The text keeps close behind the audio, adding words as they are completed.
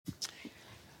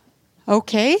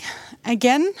Okay,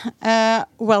 again,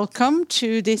 welcome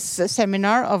to this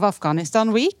seminar of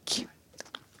Afghanistan Week.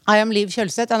 I am Liv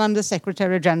Kjølseth and I'm the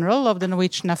Secretary General of the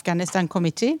Norwegian Afghanistan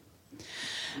Committee.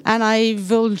 And I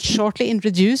will shortly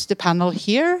introduce the panel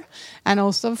here and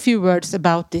also a few words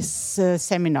about this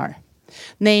seminar,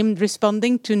 named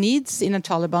Responding to Needs in a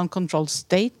Taliban-Controlled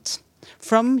State,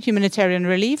 from humanitarian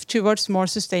relief towards more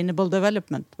sustainable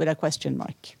development, with a question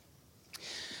mark.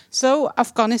 So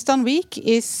Afghanistan Week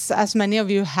is, as many of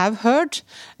you have heard,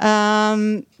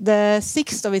 the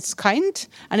sixth of its kind,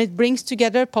 and it brings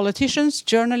together politicians,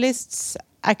 journalists,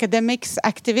 academics,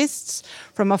 activists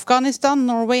from Afghanistan,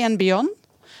 Norway and beyond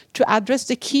to address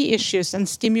the key issues and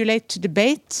stimulate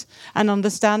debate and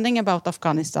understanding about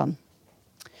Afghanistan.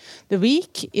 The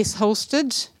week is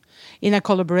hosted in a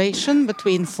collaboration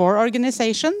between 4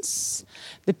 organizations: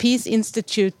 the Peace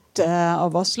Institute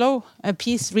of Oslo,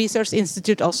 Peace Research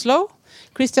Institute Oslo,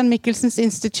 Christian Michelsens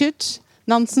Institute,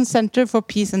 Nansen Center for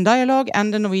Peace and Dialogue,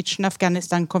 and the Norwegian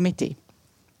Afghanistan Committee.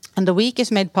 And the week is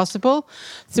made possible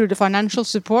through the financial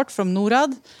support from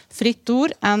NORAD, Fritt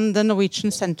Ord, and the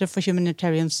Norwegian Center for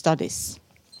Humanitarian Studies.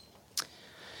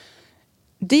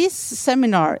 This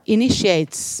seminar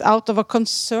initiates out of a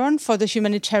concern for the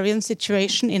humanitarian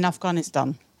situation in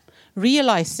Afghanistan,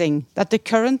 realizing that the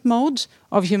current mode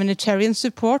of humanitarian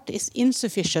support is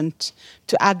insufficient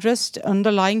to address the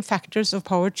underlying factors of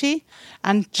poverty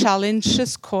and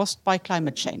challenges caused by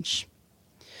climate change.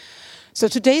 So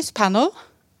today's panel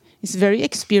is very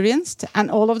experienced,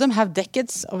 and all of them have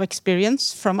decades of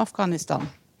experience from Afghanistan,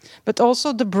 but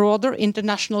also the broader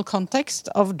international context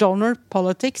of donor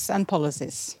politics and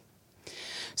policies.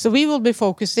 So we will be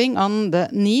focusing on the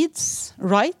needs,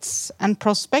 rights, and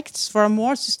prospects for a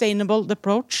more sustainable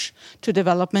approach to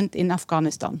development in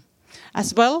Afghanistan,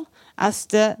 as well as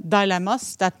the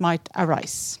dilemmas that might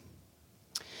arise.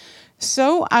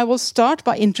 So I will start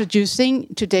by introducing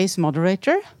today's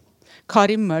moderator,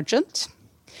 Karim Merchant.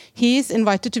 He is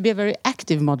invited to be a very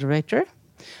active moderator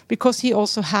because he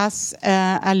also has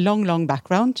a long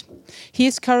background. He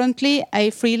is currently a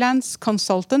freelance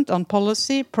consultant on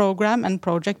policy, program and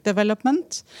project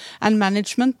development and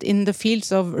management in the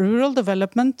fields of rural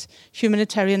development,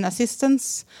 humanitarian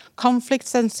assistance,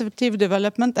 conflict-sensitive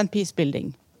development and peace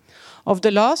building. Of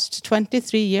the last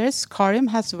 23 years, Karim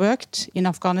has worked in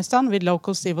Afghanistan with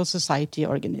local civil society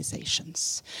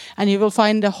organizations. And you will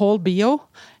find the whole bio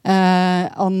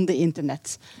on the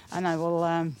internet. And I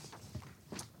will...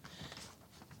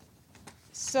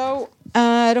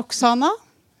 Roxana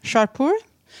Sharpur,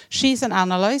 she's an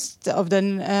analyst of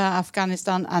the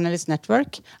Afghanistan Analyst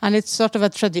Network, and it's sort of a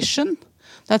tradition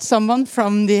that someone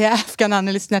from the Afghan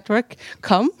Analyst Network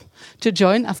come to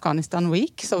join Afghanistan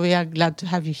Week, so we are glad to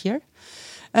have you here.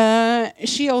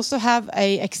 She also have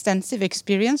an extensive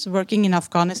experience working in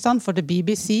Afghanistan for the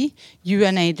BBC,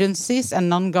 UN agencies and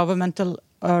non-governmental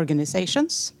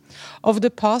organizations. Over the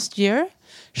past year,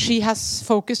 she has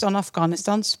focused on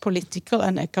Afghanistan's political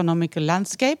and economic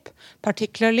landscape,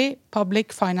 particularly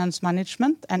public finance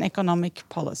management and economic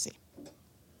policy.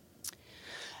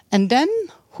 And then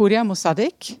Huria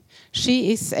Musaddiq.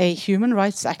 She is a human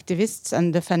rights activist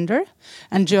and defender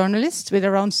and journalist with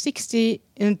around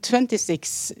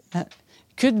 26,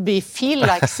 feel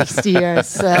like 60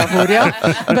 years, Huria,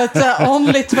 but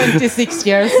only 26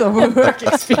 years of work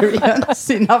experience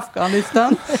in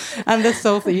Afghanistan and the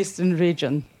southeastern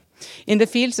region. In the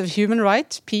fields of human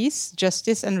rights, peace,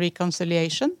 justice and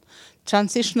reconciliation,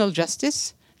 transitional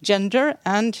justice, gender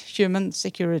and human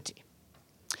security.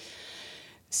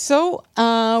 So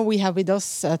we have with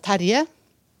us Terje.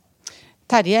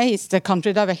 Terje is the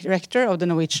country director of the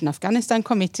Norwegian Afghanistan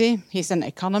Committee. He's an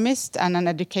economist and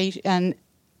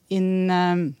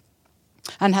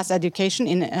and has education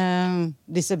in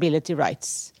disability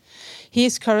rights. He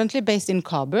is currently based in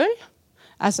Kabul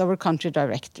as our country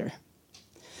director.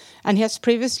 And he has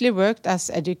previously worked as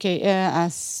education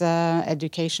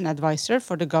advisor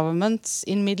for the governments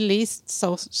in Middle East,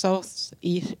 South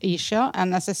Asia,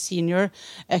 and as a senior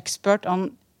expert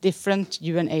on different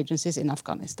UN agencies in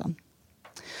Afghanistan.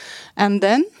 And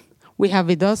then we have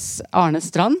with us Arne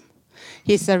Strand.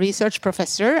 He's a research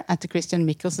professor at the Christian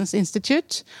Michelsens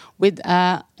Institute with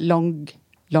a long,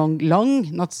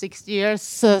 not 60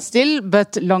 years still,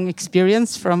 but long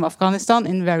experience from Afghanistan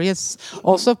in various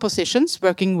also positions,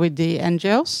 working with the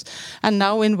NGOs, and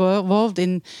now involved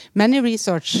in many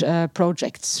research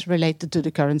projects related to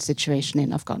the current situation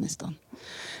in Afghanistan.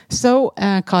 So,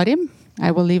 Karim,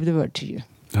 I will leave the word to you.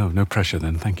 Oh, no pressure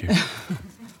then, thank you.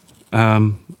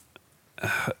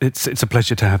 It's a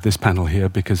pleasure to have this panel here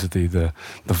because of the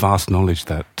vast knowledge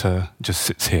that just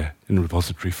sits here in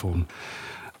repository form.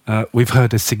 We've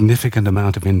heard a significant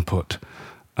amount of input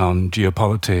on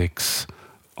geopolitics,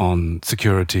 on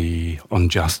security, on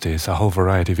justice, a whole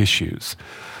variety of issues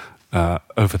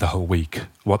over the whole week,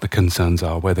 what the concerns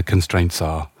are, where the constraints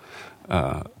are,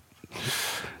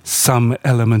 some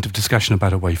element of discussion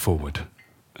about a way forward.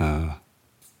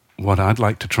 What I'd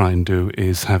like to try and do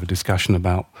is have a discussion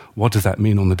about what does that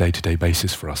mean on the day-to-day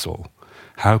basis for us all?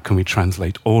 How can we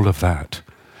translate all of that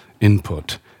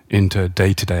input into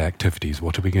day-to-day activities?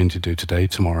 What are we going to do today,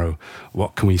 tomorrow?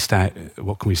 What can we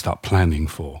start planning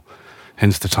for?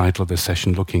 Hence the title of this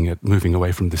session, looking at moving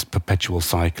away from this perpetual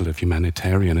cycle of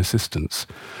humanitarian assistance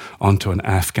onto an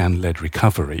Afghan-led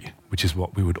recovery, which is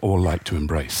what we would all like to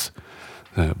embrace.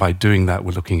 By doing that,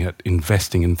 we're looking at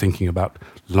investing and thinking about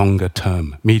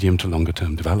longer-term, medium to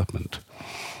longer-term development.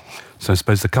 So I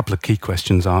suppose a couple of key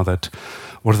questions are that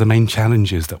what are the main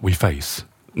challenges that we face,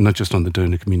 not just on the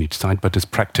donor community side, but as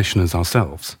practitioners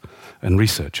ourselves and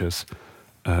researchers,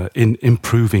 in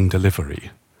improving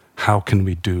delivery? How can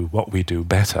we do what we do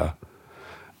better?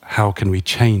 How can we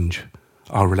change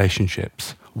our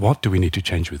relationships? What do we need to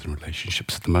change with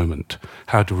relationships at the moment?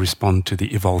 How to respond to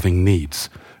the evolving needs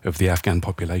of the Afghan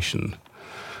population?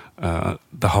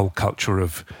 The whole culture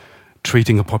of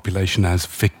treating a population as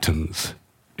victims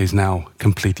is now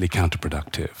completely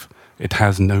counterproductive. It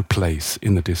has no place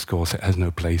in the discourse. It has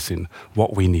no place in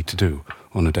what we need to do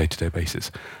on a day-to-day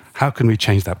basis. How can we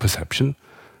change that perception?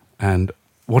 And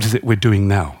what is it we're doing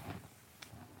now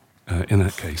in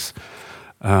that case?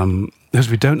 As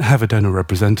we don't have a donor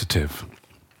representative,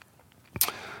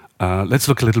 let's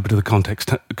look a little bit of the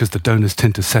context, because the donors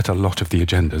tend to set a lot of the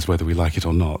agendas, whether we like it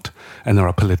or not, and there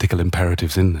are political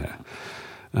imperatives in there.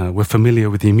 We're familiar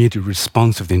with the immediate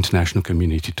response of the international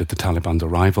community to the Taliban's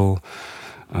arrival.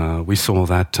 We saw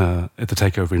that at the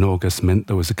takeover in August meant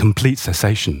there was a complete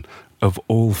cessation of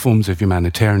all forms of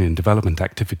humanitarian development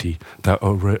activity that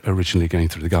were originally going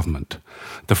through the government.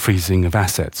 The freezing of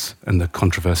assets and the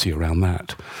controversy around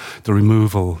that. The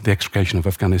removal, the extrication of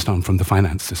Afghanistan from the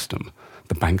finance system.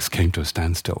 The banks came to a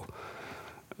standstill,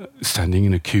 standing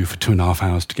in a queue for 2.5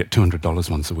 hours to get $200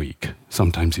 once a week,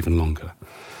 sometimes even longer.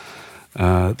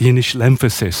 The initial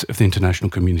emphasis of the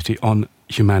international community on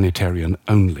humanitarian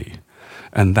only,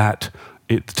 and that,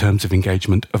 in terms of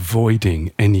engagement,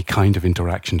 avoiding any kind of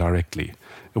interaction directly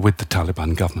with the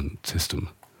Taliban government system.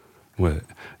 Where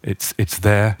it's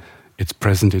there, it's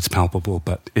present, it's palpable,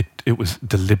 but it was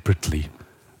deliberately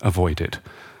avoided.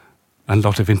 A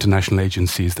lot of international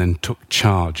agencies then took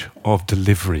charge of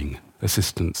delivering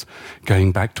assistance,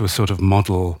 going back to a sort of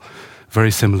model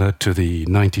very similar to the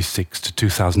 96 to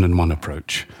 2001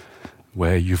 approach,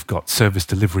 where you've got service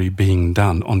delivery being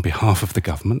done on behalf of the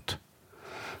government.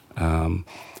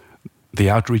 The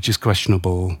outreach is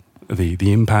questionable.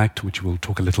 The impact, which we'll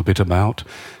talk a little bit about,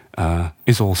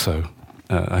 is also,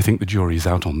 I think the jury is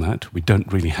out on that. We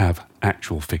don't really have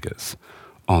actual figures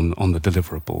on the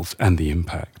deliverables and the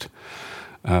impact.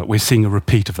 We're seeing a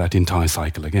repeat of that entire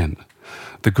cycle again.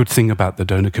 The good thing about the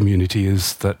donor community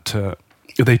is that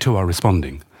they too are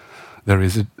responding.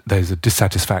 There's a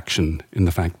dissatisfaction in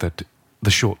the fact that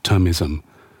the short-termism,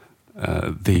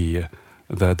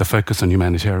 the focus on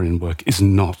humanitarian work is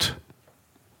not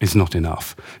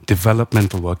enough.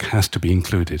 Developmental work has to be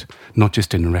included, not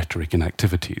just in rhetoric and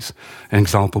activities. An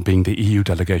example being the EU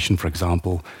delegation, for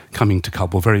example, coming to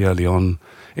Kabul very early on.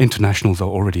 Internationals are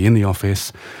already in the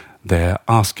office. They're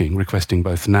requesting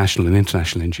both national and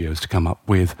international NGOs to come up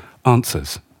with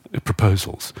answers,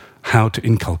 proposals, how to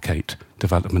inculcate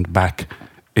development back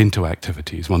into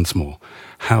activities once more.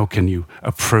 How can you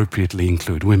appropriately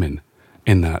include women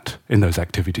in those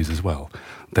activities as well?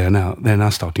 They're now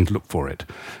starting to look for it.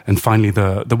 And finally,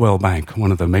 the World Bank,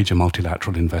 one of the major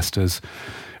multilateral investors,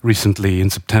 recently in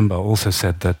September also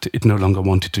said that it no longer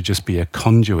wanted to just be a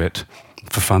conduit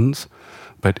for funds,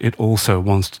 but it also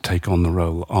wants to take on the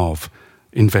role of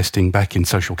investing back in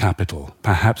social capital,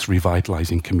 perhaps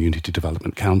revitalizing community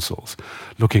development councils,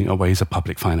 looking at ways of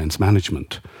public finance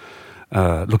management,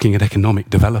 looking at economic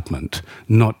development,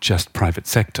 not just private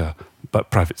sector, but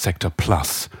private sector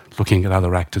plus, looking at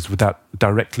other actors without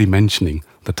directly mentioning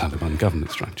the Taliban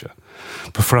government structure.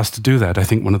 But for us to do that, I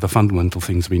think one of the fundamental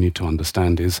things we need to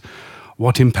understand is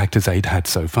what impact has aid had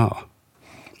so far?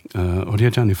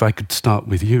 Oriyajan, if I could start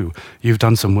with you. You've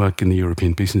done some work in the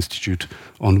European Peace Institute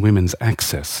on women's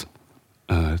access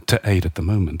to aid at the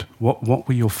moment. What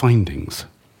were your findings?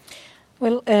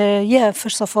 Well,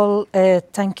 first of all,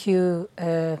 thank you.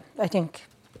 I think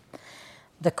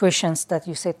the questions that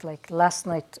you said, like last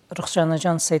night, Rukhsana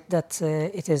Jan said that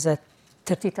it is a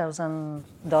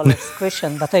 $30,000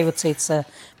 question, but I would say it's $1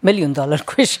 million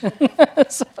question.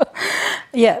 So,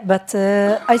 yeah, but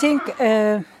I think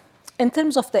in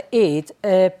terms of the aid,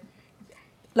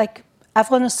 like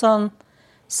Afghanistan,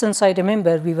 since I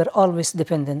remember, we were always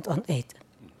dependent on aid.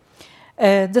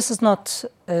 This is not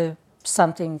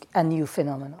something, a new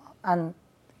phenomenon. And,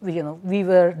 we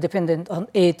were dependent on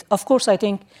aid. Of course, I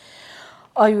think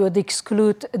I would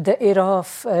exclude the era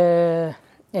of,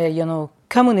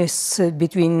 communists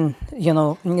between,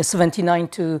 79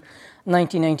 to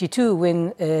 1992,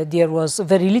 when there was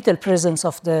very little presence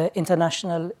of the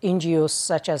international NGOs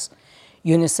such as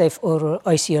UNICEF or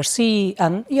ICRC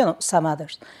and, some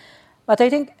others. But I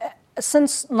think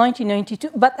since 1992,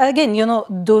 but again,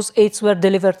 those aids were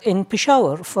delivered in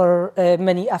Peshawar for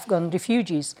many Afghan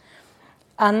refugees.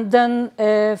 And then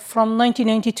from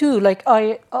 1992,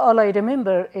 all I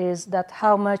remember is that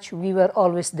how much we were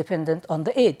always dependent on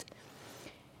the aid.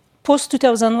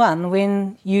 Post-2001,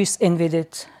 when US invaded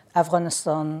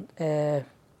Afghanistan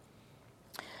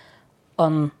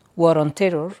on war on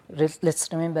terror, let's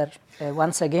remember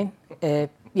once again.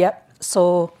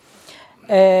 So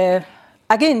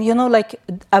again,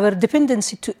 our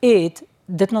dependency to aid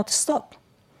did not stop.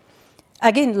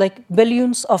 Again,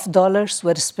 billions of dollars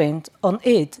were spent on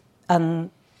aid. And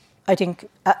I think,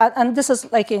 and this is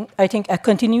I think a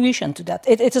continuation to that.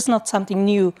 It is not something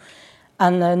new.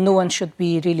 And no one should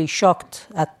be really shocked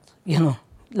at,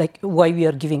 why we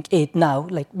are giving aid now,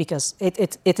 because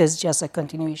it is just a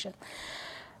continuation.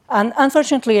 And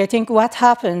unfortunately, I think what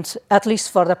happened, at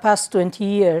least for the past 20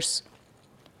 years,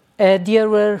 there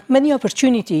were many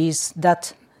opportunities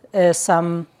that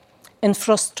some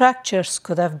infrastructures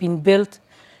could have been built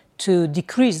to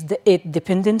decrease the aid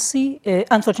dependency.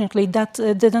 Unfortunately, that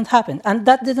didn't happen. And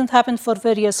that didn't happen for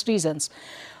various reasons.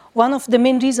 One of the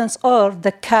main reasons are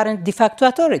the current de facto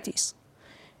authorities,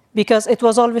 because it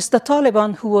was always the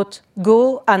Taliban who would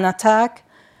go and attack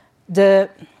the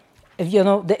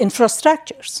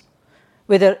infrastructures,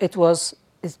 whether it was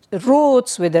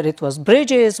roads, whether it was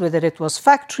bridges, whether it was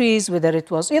factories, whether it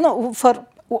was, for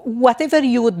whatever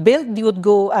you would build, you would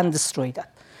go and destroy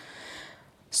that.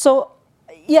 So,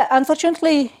 yeah,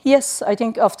 unfortunately, yes, I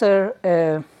think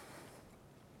after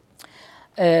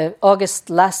August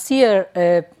last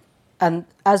year, and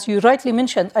as you rightly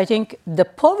mentioned, I think the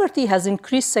poverty has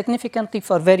increased significantly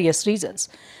for various reasons.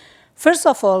 First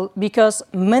of all, because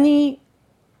many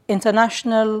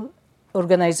international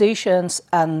organizations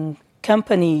and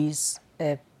companies,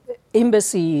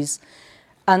 embassies,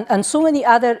 and so many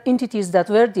other entities that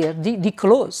were there, they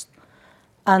closed.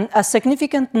 And a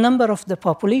significant number of the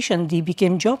population, they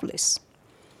became jobless.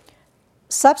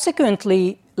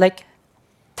 Subsequently,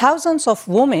 thousands of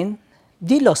women,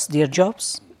 they lost their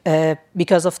jobs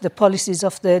because of the policies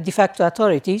of the de facto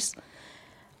authorities.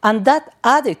 And that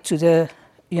added to the,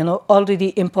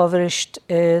 already impoverished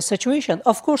situation.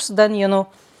 Of course, then,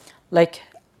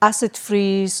 asset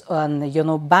freeze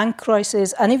and, bank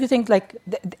crisis and everything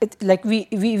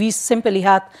we simply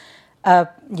had,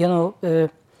 the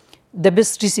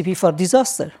best recipe for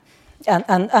disaster.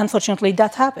 And unfortunately,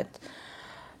 that happened.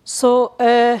 So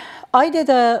I did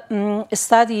a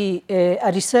study,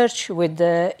 a research with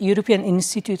the European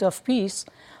Institute of Peace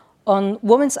on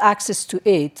women's access to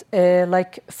aid.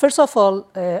 First of all,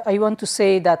 I want to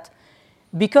say that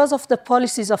because of the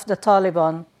policies of the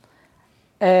Taliban,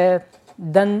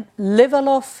 the level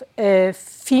of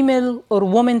female or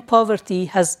woman poverty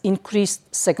has increased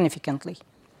significantly.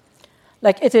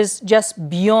 It is just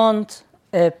beyond,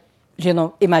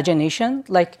 imagination.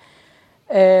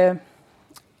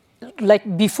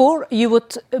 Before, you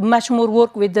would much more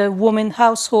work with the women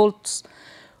households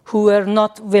who were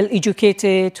not well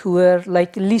educated, who were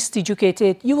least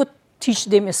educated. You would teach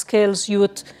them skills. You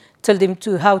would tell them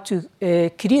how to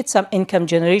create some income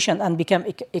generation and become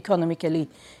economically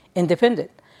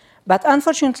independent. But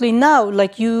unfortunately now,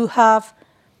 you have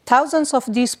thousands of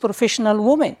these professional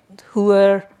women who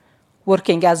were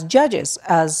working as judges,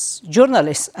 as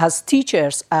journalists, as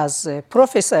teachers, as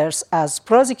professors, as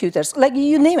prosecutors,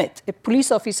 you name it,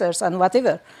 police officers and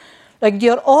whatever. They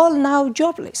are all now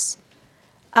jobless.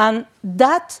 And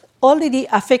that already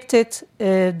affected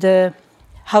the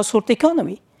household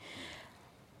economy.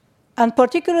 And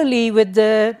particularly with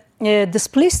the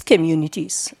displaced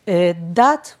communities,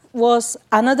 that was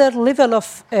another level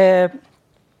of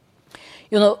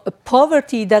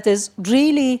poverty that is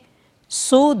really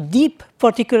so deep,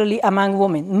 particularly among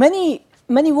women. Many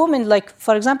women,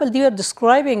 for example, they were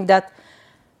describing that,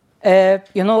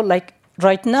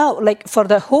 right now, for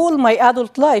the whole my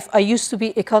adult life, I used to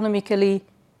be economically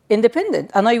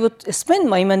independent, and I would spend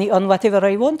my money on whatever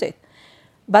I wanted.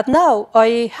 But now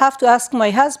I have to ask my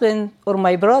husband or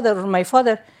my brother or my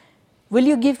father, will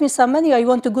you give me some money? I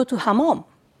want to go to hammam.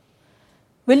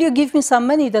 Will you give me some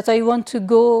money that I want to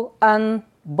go and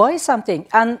buy something?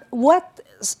 And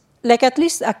at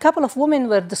least a couple of women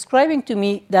were describing to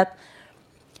me that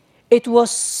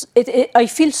I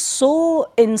feel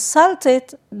so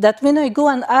insulted that when I go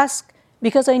and ask,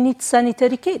 because I need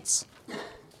sanitary kits.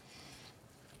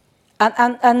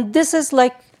 And this is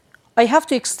like, I have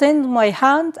to extend my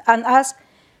hand and ask,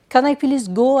 can I please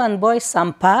go and buy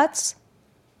some pads?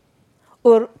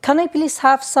 Or can I please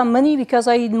have some money because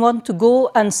I want to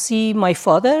go and see my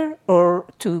father or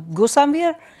to go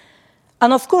somewhere?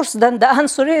 And of course, then the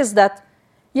answer is that,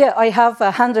 yeah, I have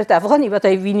 100 Afghani, but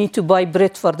we need to buy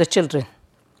bread for the children.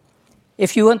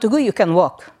 If you want to go, you can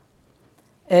walk.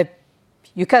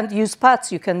 You can't use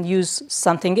pads, you can use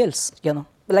something else,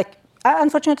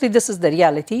 Unfortunately, this is the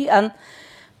reality. And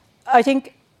I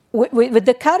think with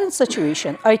the current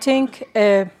situation, I think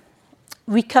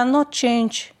we cannot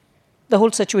change the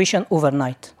whole situation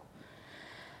overnight.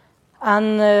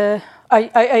 And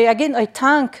I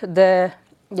thank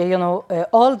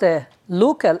all the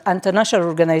local international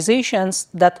organizations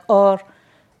that are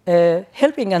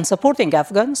helping and supporting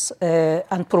Afghans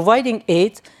and providing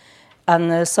aid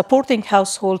and supporting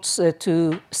households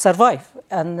to survive,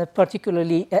 and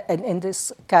particularly in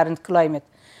this current climate.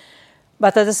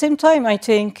 But at the same time, I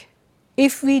think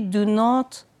if we do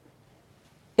not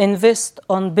invest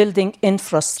on building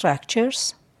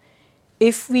infrastructures,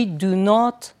 if we do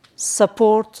not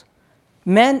support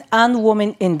men and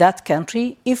women in that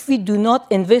country, if we do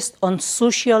not invest on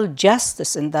social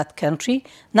justice in that country,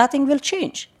 nothing will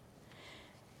change.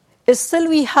 Still,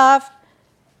 we have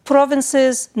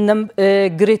provinces,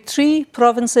 grade 3,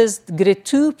 provinces, grade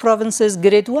 2, provinces,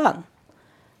 grade 1.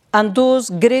 And those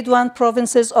grade 1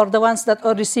 provinces are the ones that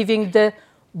are receiving the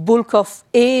bulk of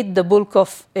aid, the bulk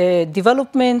of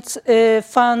development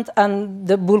fund, and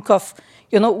the bulk of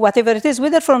whatever it is,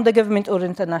 whether from the government or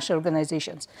international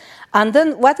organizations. And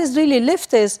then what is really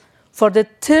left is for the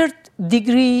third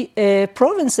degree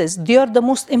provinces, they are the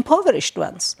most impoverished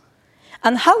ones.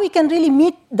 And how we can really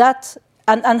meet that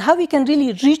and how we can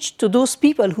really reach to those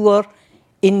people who are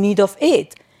in need of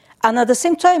aid. And at the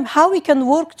same time, how we can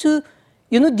work to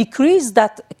decrease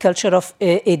that culture of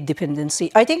aid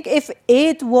dependency. I think if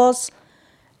aid was,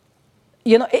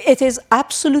 it is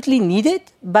absolutely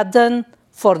needed, but then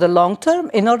for the long term,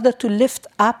 in order to lift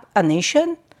up a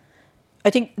nation, I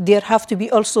think there have to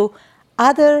be also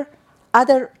other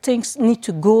things need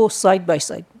to go side by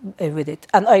side with it.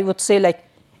 And I would say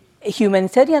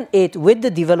humanitarian aid with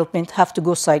the development have to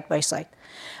go side by side.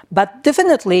 But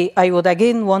definitely, I would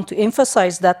again want to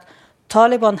emphasize that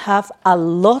Taliban have a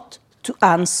lot to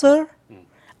answer,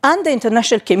 and the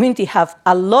international community have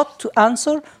a lot to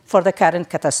answer for the current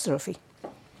catastrophe.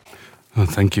 Oh,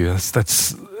 thank you.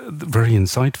 That's very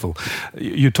insightful.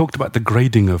 You talked about the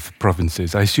grading of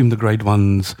provinces. I assume the grade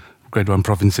 1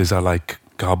 provinces are like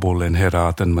Kabul and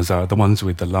Herat and Mazar, the ones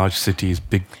with the large cities,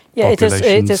 big populations.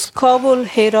 It is Kabul,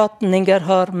 Herat,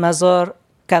 Nangarhar, Mazar,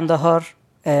 Kandahar.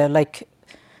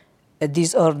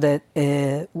 These are the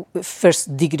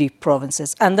first degree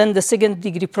provinces. And then the second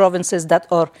degree provinces that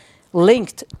are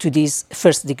linked to these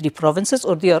first degree provinces,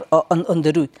 or they are on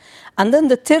the route. And then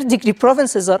the third degree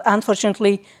provinces are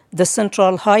unfortunately the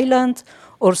central highland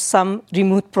or some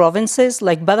remote provinces,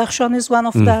 like Badakhshan is one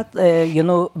of that,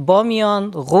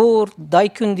 Bamiyan, Ghor,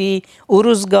 Daikundi,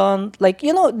 Uruzgan,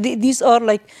 these are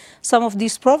some of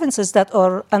these provinces that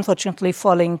are unfortunately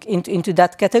falling into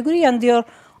that category, and they are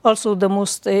also the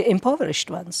most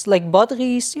impoverished ones, like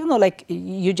Badghis,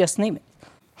 you just name it.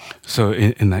 So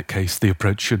in that case, the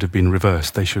approach should have been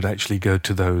reversed. They should actually go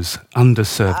to those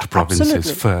underserved provinces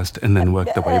first and then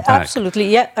work their way back. Absolutely,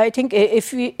 yeah. I think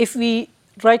if we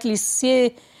rightly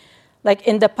say,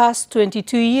 in the past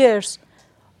 22 years,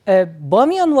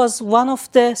 Bamiyan was one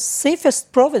of the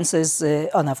safest provinces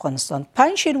in Afghanistan.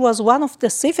 Panjshir was one of the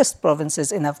safest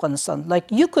provinces in Afghanistan.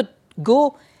 You could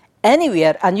go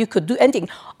anywhere and you could do anything.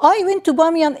 I went to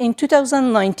Bamiyan in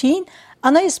 2019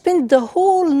 and I spent the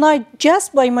whole night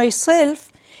just by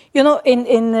myself, in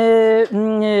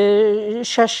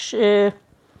Shash.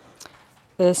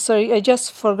 Sorry, I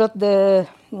just forgot the.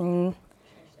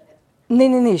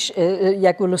 Ninish,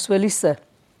 Yakulosvelisa.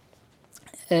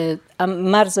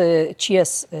 Marz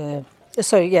Chies.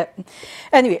 Sorry, yeah.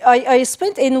 Anyway, I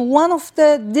spent in one of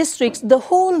the districts the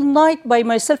whole night by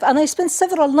myself, and I spent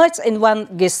several nights in one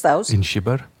guest house. In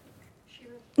Shibar?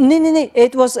 No.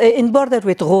 It was in border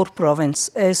with Ghor province.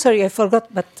 Sorry, I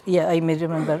forgot, but yeah, I may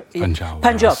remember. Punjab.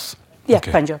 Punjab. Yeah,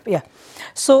 okay. Punjab, yeah.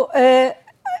 So,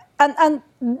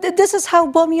 this is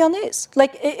how Bamiyan is.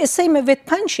 Like, same with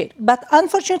Panjshir. But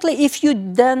unfortunately, if you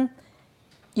then,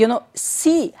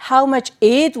 see how much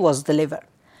aid was delivered,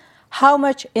 how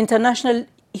much international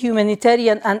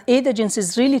humanitarian and aid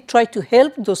agencies really try to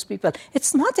help those people,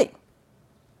 it's nothing.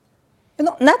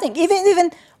 Nothing.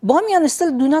 Even Bamiyan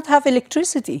still do not have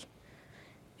electricity.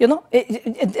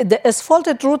 The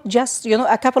asphalted road just,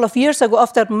 a couple of years ago,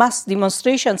 after mass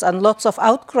demonstrations and lots of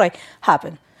outcry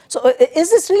happened. So is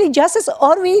this really justice?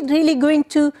 Are we really going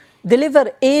to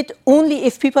deliver aid only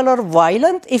if people are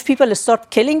violent, if people start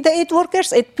killing the aid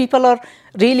workers, if people are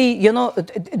really,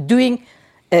 doing,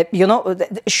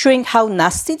 showing how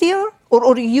nasty they are?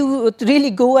 Or you would really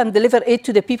go and deliver aid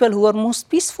to the people who are most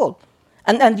peaceful?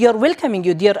 And you're welcoming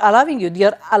you, they're allowing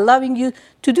you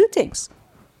to do things.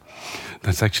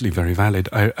 That's actually very valid.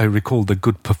 I recall the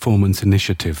Good Performance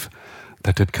Initiative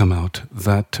that had come out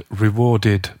that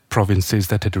rewarded provinces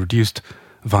that had reduced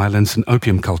violence and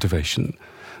opium cultivation,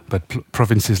 but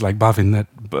provinces like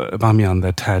Bamiyan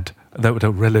that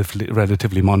were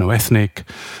relatively monoethnic,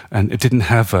 and it didn't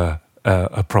have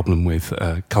a problem with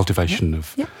cultivation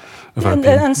of opium.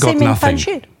 And same in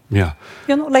Panjshir. Yeah.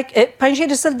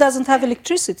 Panjshir still doesn't have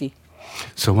electricity.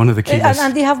 So one of the keys...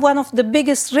 And they have one of the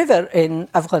biggest river in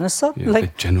Afghanistan. Yeah,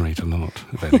 they generate a lot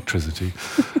of electricity.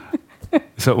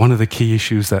 So one of the key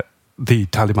issues that the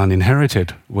Taliban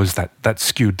inherited was that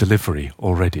skewed delivery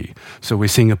already. So we're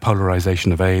seeing a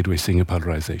polarization of aid, we're seeing a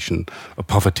polarization of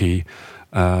poverty,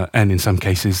 and in some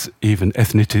cases even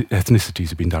ethnicities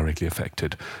have been directly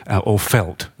affected or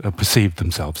felt, perceived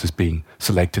themselves as being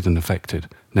selected and affected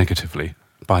negatively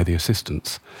by the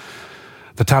assistance.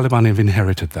 The Taliban have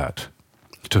inherited that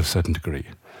to a certain degree.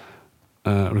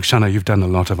 Rukhsana, you've done a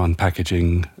lot of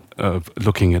unpackaging, of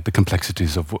looking at the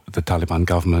complexities of the Taliban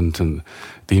government and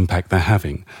the impact they're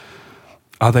having.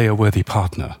 Are they a worthy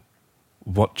partner?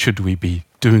 What should we be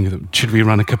doing with them? Should we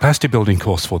run a capacity building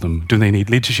course for them? Do they need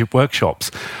leadership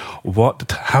workshops?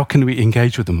 How can we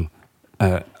engage with them?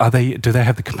 Do they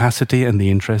have the capacity and the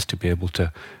interest to be able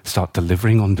to start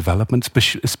delivering on development,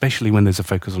 especially when there's a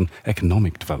focus on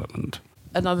economic development?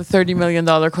 Another $30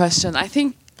 million question. I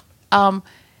think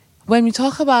when we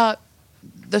talk about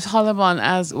the Taliban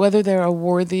as whether they're a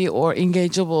worthy or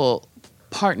engageable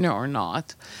partner or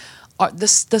not,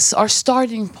 our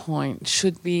starting point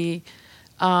should be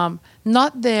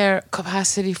not their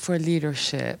capacity for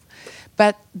leadership,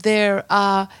 but their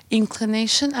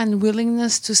inclination and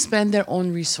willingness to spend their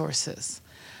own resources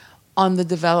on the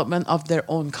development of their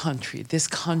own country, this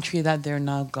country that they're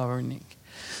now governing.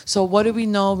 So what do we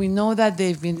know? We know that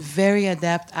they've been very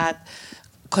adept at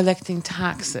collecting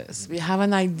taxes. We have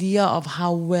an idea of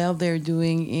how well they're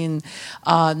doing in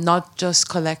not just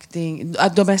collecting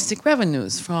domestic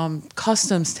revenues from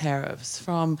customs tariffs,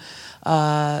 from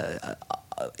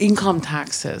income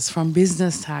taxes, from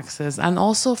business taxes, and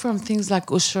also from things like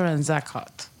ushur and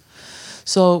zakat.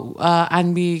 So,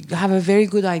 and we have a very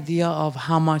good idea of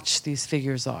how much these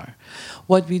figures are.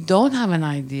 What we don't have an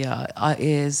idea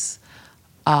is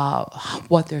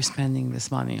what they're spending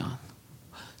this money on.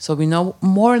 So we know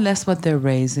more or less what they're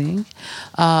raising.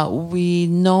 We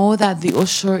know that the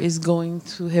ushur is going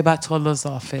to Hibatullah's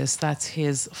office. That's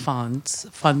his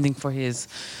funding for his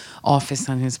office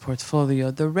and his portfolio.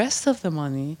 The rest of the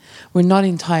money, we're not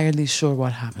entirely sure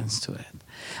what happens to it.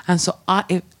 And so,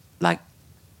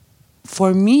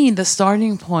 for me, the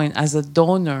starting point as a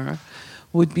donor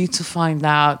would be to find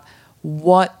out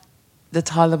what the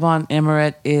Taliban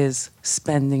emirate is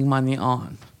spending money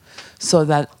on, so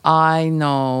that I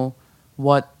know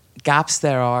what gaps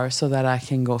there are, so that I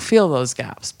can go fill those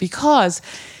gaps. Because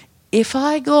if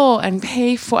I go and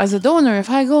pay for, as a donor, if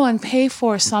I go and pay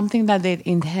for something that they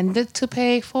intended to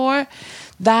pay for,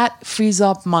 that frees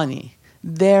up money,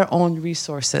 their own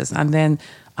resources. And then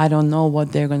I don't know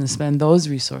what they're going to spend those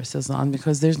resources on,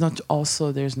 because there's no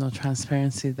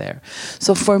transparency there.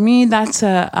 So for me, that's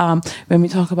when we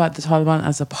talk about the Taliban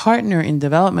as a partner in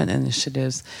development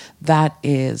initiatives, that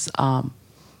is,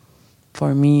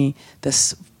 for me,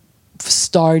 this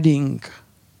starting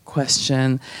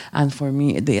question, and for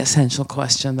me, the essential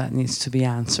question that needs to be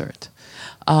answered.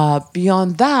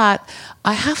 Beyond that,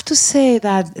 I have to say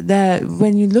that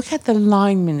when you look at the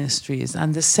line ministries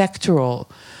and the sectoral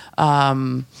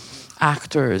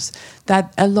actors,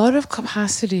 that a lot of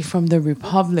capacity from the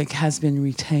Republic has been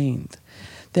retained.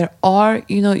 There are,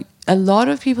 a lot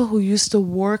of people who used to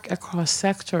work across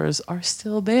sectors are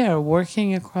still there,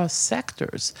 working across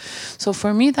sectors. So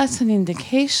for me, that's an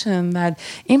indication that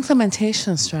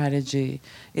implementation strategy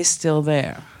is still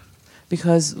there.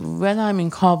 Because when I'm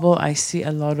in Kabul, I see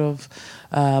a lot of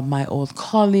my old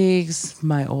colleagues,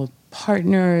 my old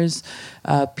partners,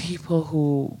 people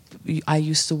who I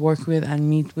used to work with and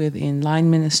meet with in line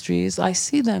ministries. I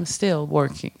see them still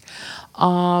working.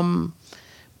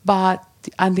 But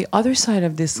on the other side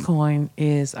of this coin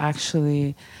is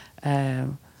actually,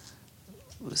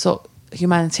 so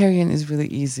humanitarian is really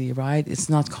easy, right? It's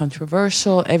not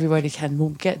controversial. Everybody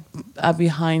can get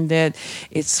behind it.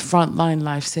 It's frontline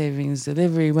life savings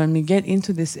delivery. When we get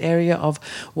into this area of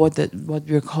what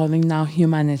we're calling now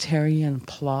humanitarian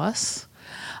plus,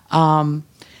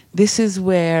 this is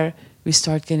where we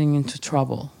start getting into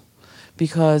trouble,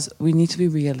 because we need to be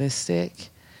realistic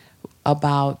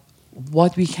about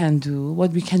what we can do,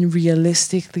 what we can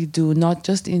realistically do, not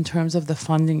just in terms of the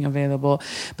funding available,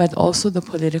 but also the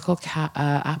political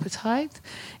appetite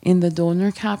in the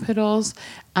donor capitals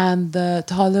and the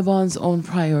Taliban's own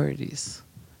priorities.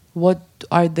 What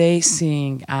are they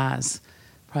seeing as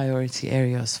priority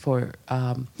areas for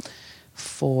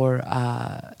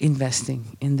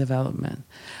investing in development?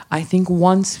 I think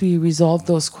once we resolve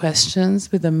those questions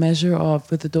with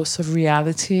a dose of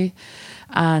reality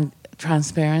and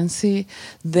transparency,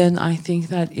 then I think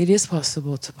that it is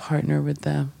possible to partner with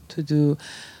them to do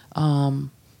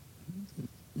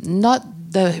not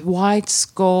the wide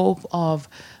scope of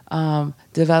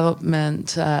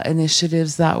development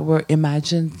initiatives that were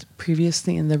imagined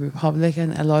previously in the Republic,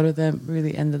 and a lot of them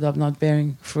really ended up not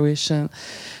bearing fruition,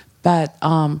 but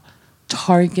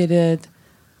targeted,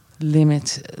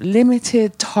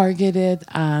 limited, targeted,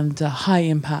 and high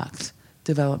impact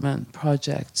development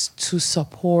projects to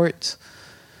support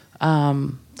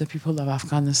the people of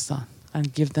Afghanistan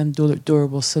and give them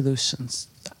durable solutions,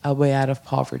 a way out of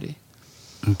poverty.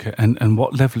 Okay, and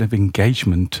what level of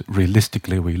engagement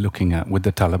realistically are we looking at with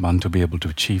the Taliban to be able to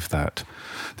achieve that?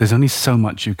 There's only so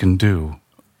much you can do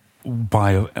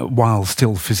while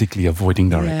still physically avoiding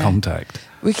direct contact.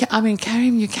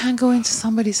 Karim, you can't go into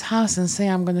somebody's house and say,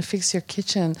 I'm going to fix your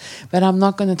kitchen, but I'm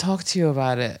not going to talk to you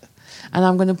about it. And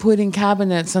I'm going to put in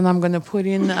cabinets, and I'm going to put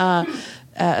in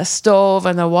a stove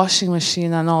and a washing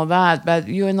machine and all that. But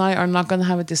you and I are not going to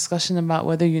have a discussion about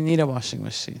whether you need a washing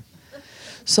machine.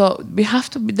 So there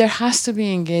has to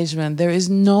be engagement. There is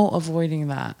no avoiding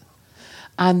that.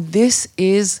 And this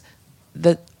is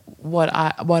what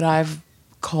I've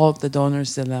called the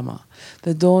donor's dilemma.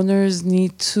 The donors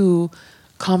need to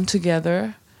come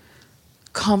together,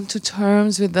 come to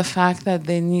terms with the fact that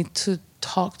they need to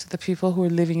talk to the people who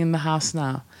are living in the house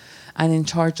now and in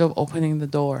charge of opening the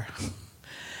door,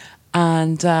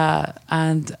 and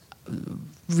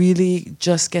really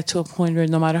just get to a point where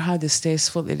no matter how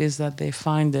distasteful it is that they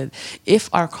find it,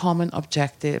 if our common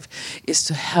objective is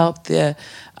to help the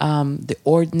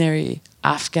ordinary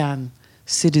Afghan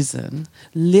citizen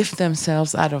lift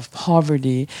themselves out of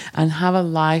poverty and have a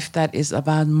life that is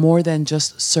about more than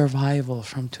just survival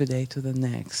from today to the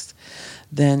next,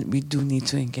 then we do need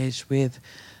to engage with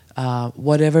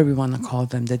whatever we want to call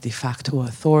them, the de facto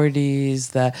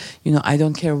authorities, I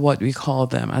don't care what we call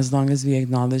them, as long as we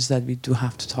acknowledge that we do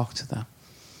have to talk to them.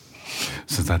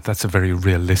 So that's a very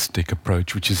realistic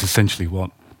approach, which is essentially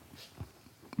what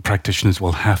practitioners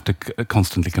will have to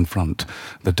constantly confront.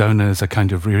 The donors are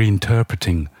kind of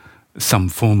reinterpreting some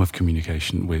form of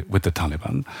communication with the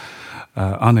Taliban.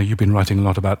 Anna, you've been writing a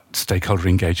lot about stakeholder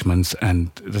engagements,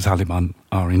 and the Taliban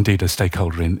are indeed a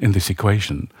stakeholder in this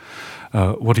equation.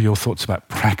 What are your thoughts about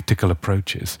practical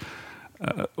approaches?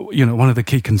 One of the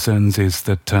key concerns is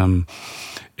that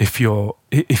if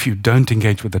you don't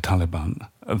engage with the Taliban,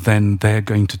 then they're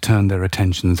going to turn their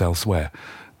attentions elsewhere.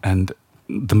 And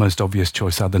the most obvious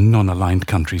choice are the non-aligned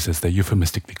countries, as they're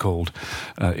euphemistically called,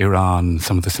 Iran,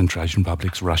 some of the Central Asian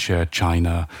republics, Russia,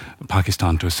 China,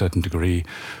 Pakistan to a certain degree,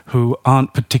 who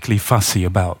aren't particularly fussy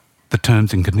about the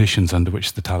terms and conditions under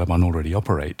which the Taliban already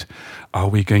operate. Are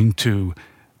we going to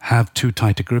have too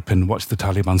tight a grip and watch the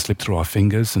Taliban slip through our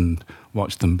fingers and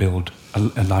watch them build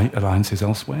alliances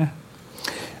elsewhere?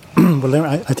 Well,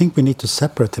 I think we need to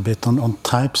separate a bit on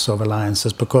types of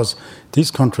alliances, because these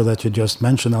countries that you just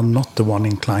mentioned are not the one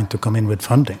inclined to come in with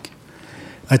funding.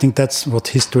 I think that's what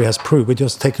history has proved. We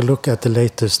just take a look at the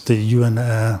latest UN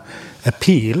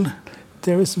appeal.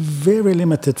 There is very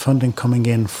limited funding coming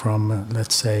in from,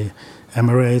 let's say,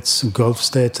 Emirates, Gulf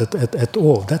states at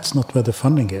all. That's not where the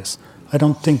funding is. I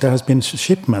don't think there has been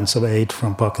shipments of aid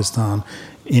from Pakistan,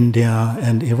 India,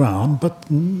 and Iran,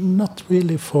 but not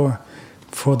really for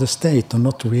the state, or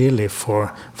not really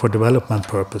for development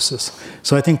purposes.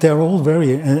 So I think they're all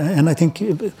very, and I think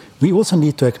we also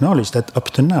need to acknowledge that up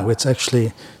to now it's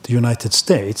actually the United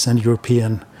States and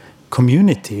European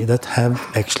community that have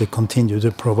actually continued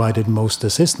to provide most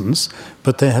assistance,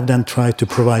 but they have then tried to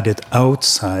provide it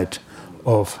outside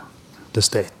of the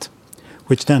state,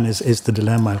 which then is the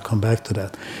dilemma. I'll come back to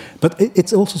that. But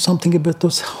it's also something about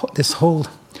this whole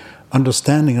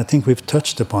understanding. I think we've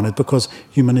touched upon it, because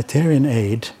humanitarian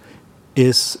aid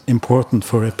is important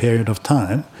for a period of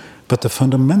time, but the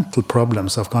fundamental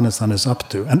problems Afghanistan is up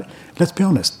to, and let's be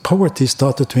honest, poverty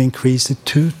started to increase in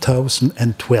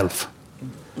 2012.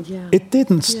 Yeah. It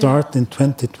didn't start in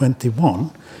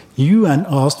 2021. UN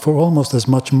asked for almost as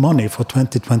much money for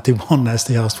 2021 as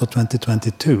they asked for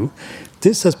 2022.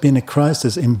 This has been a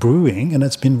crisis in brewing, and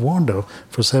it's been warned of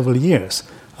for several years.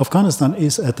 Afghanistan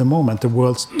is at the moment the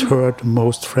world's third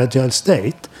most fragile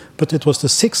state, but it was the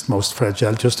sixth most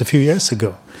fragile just a few years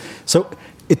ago. So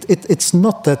it's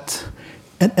not that,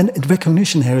 and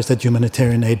recognition here is that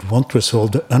humanitarian aid won't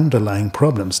resolve the underlying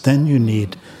problems. Then you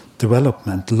need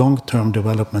development, long-term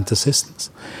development assistance.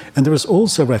 And there is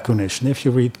also recognition, if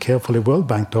you read carefully World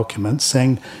Bank documents,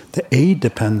 saying the aid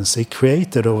dependency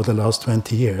created over the last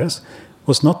 20 years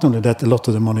was not only that a lot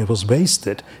of the money was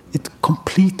wasted, it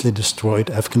completely destroyed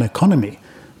Afghan economy,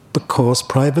 because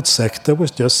private sector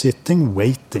was just sitting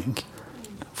waiting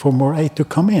for more aid to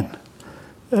come in.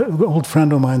 An old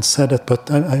friend of mine said it,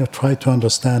 but I tried to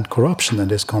understand corruption in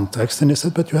this context, and he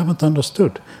said, but you haven't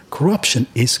understood. Corruption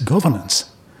is governance.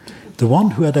 The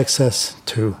one who had access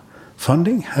to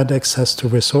funding had access to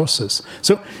resources.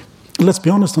 So let's be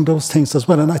honest on those things as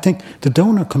well. And I think the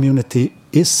donor community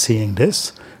is seeing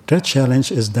this. Their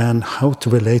challenge is then how to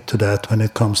relate to that when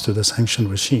it comes to the sanction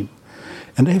regime.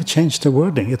 And they've changed the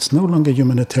wording. It's no longer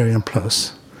humanitarian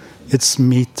plus. It's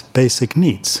meet basic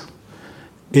needs.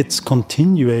 It's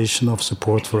continuation of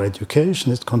support for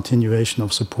education. It's continuation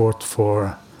of support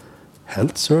for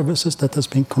health services that has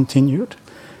been continued.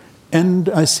 And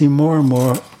I see more and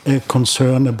more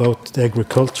concern about the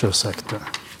agriculture sector.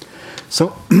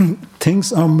 So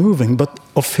things are moving, but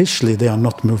officially they are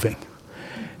not moving.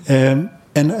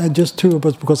 And just too,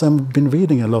 because I've been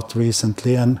reading a lot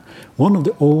recently, and one of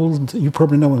the old, you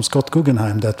probably know him, Scott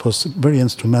Guggenheim, that was very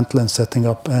instrumental in setting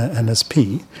up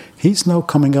NSP. He's now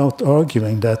coming out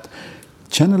arguing that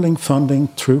channeling funding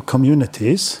through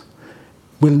communities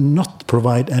will not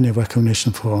provide any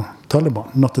recognition for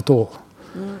Taliban, not at all.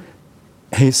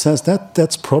 He says that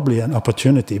that's probably an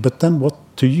opportunity, but then what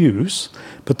to use?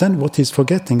 But then what he's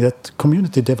forgetting, that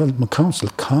Community Development Council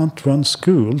can't run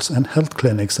schools and health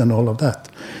clinics and all of that.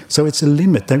 So it's a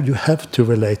limit that you have to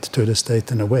relate to the state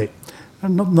in a way.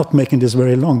 I'm not making this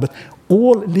very long, but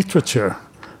all literature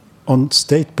on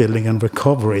state building and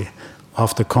recovery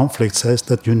after conflict says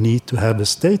that you need to have a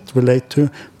state relate to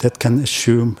that can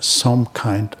assume some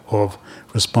kind of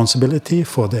responsibility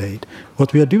for the aid.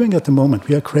 What we are doing at the moment,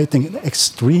 we are creating an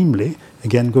extremely,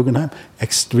 again Guggenheim,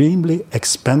 extremely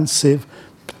expensive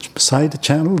side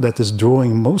channel that is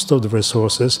drawing most of the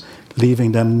resources,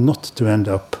 leaving them not to end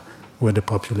up with the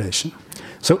population.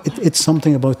 So it's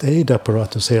something about the aid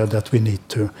apparatus here that we need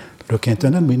to look into,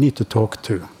 and then we need to talk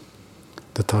to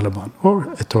the Taliban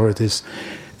or authorities.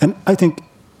 And I think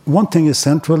one thing is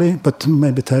centrally, but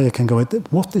maybe Terje can go into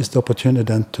it, what is the opportunity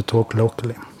then to talk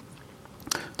locally?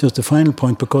 Just the final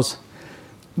point, because,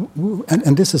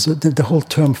 and this is the whole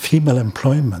term female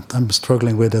employment I'm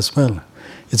struggling with as well.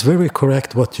 It's very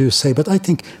correct what you say, but I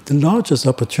think the largest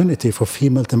opportunity for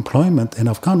female employment in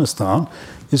Afghanistan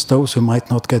is those who might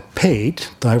not get paid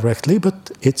directly,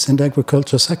 but it's in the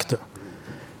agriculture sector.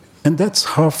 And that's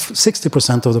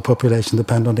 60% of the population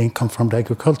depend on the income from the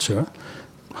agriculture.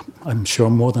 I'm sure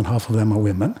more than half of them are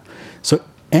women. So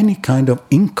any kind of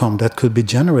income that could be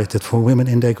generated for women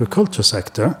in the agriculture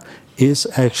sector is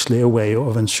actually a way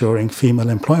of ensuring female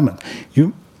employment.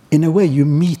 In a way,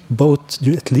 you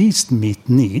at least meet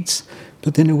needs,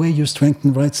 but in a way you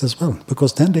strengthen rights as well,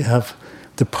 because then they have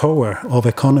the power of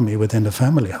economy within the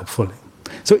family, hopefully.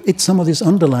 So it's some of these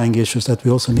underlying issues that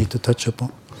we also need to touch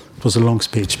upon. It was a long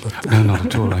speech, but... No, not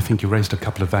at all. I think you raised a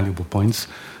couple of valuable points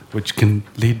which can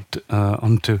lead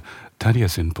on to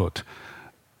Terje's input.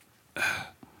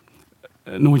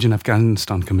 Norwegian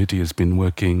Afghanistan Committee has been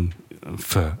working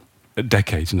for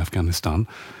decades in Afghanistan.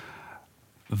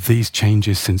 These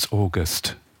changes since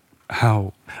August,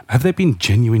 have there been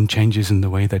genuine changes in the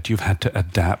way that you've had to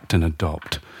adapt and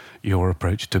adopt your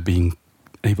approach to being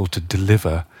able to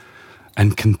deliver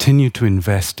and continue to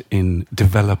invest in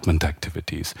development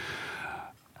activities?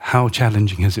 How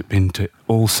challenging has it been to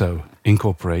also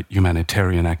incorporate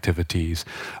humanitarian activities?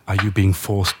 Are you being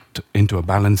forced into a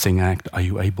balancing act? Are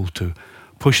you able to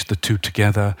push the two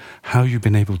together? How have you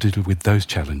been able to deal with those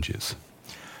challenges?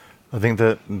 I think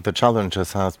the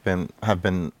challenges have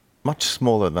been much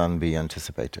smaller than we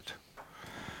anticipated.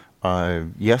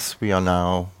 Yes, we are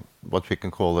now what we can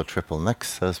call a triple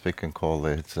nexus. We can call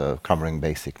it covering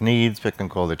basic needs. We can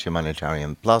call it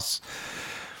humanitarian plus.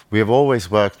 We have always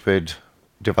worked with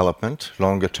development,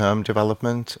 longer-term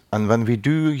development, and when we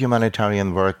do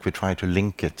humanitarian work, we try to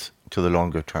link it to the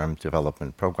longer-term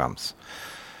development programs.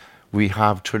 We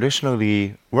have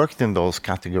traditionally worked in those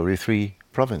Category 3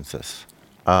 provinces.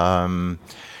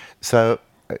 So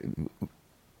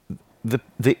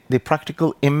the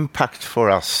practical impact for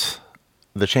us,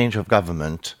 the change of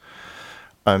government,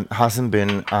 hasn't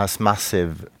been as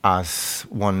massive as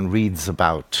one reads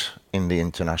about in the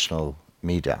international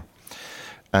media.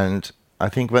 And I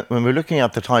think when we're looking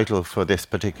at the title for this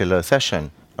particular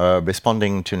session,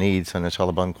 Responding to Needs in a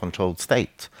Taliban-Controlled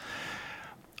State,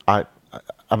 I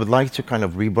would like to kind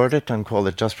of reword it and call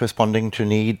it just responding to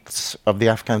needs of the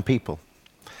Afghan people.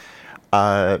 We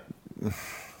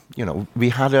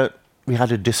had a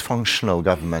dysfunctional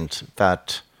government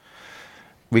that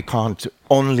we can't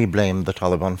only blame the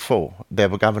Taliban for. They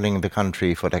were governing the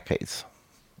country for decades.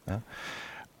 Yeah?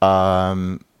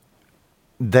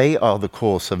 They are the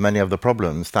cause of many of the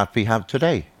problems that we have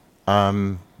today.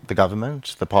 The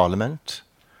government, the parliament,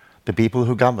 the people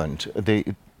who governed, the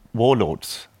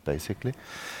warlords, basically.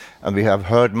 And we have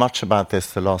heard much about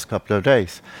this the last couple of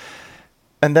days.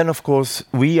 And then, of course,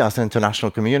 we as an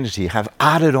international community have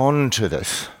added on to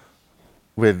this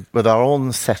with our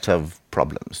own set of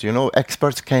problems.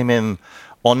 Experts came in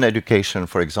on education,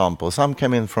 for example. Some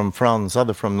came in from France,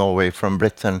 others from Norway, from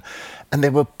Britain, and they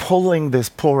were pulling this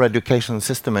poor education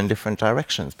system in different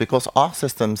directions because our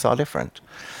systems are different.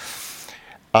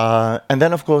 And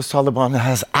then, of course, Taliban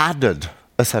has added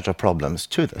a set of problems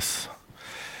to this.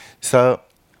 So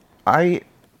I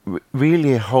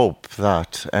really hope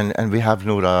that, and we have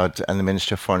Nurad and the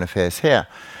Minister of Foreign Affairs here,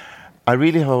 I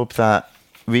really hope that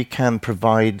we can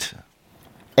provide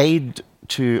aid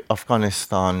to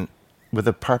Afghanistan with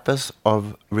the purpose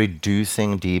of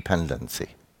reducing dependency.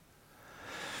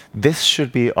 This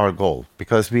should be our goal,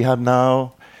 because we have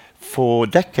now, for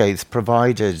decades,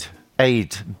 provided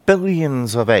aid,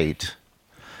 billions of aid,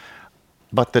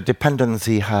 but the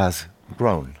dependency has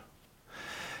grown.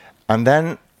 And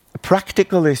then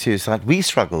practical issues that we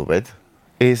struggle with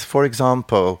is, for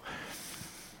example,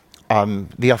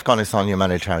 the Afghanistan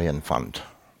Humanitarian Fund.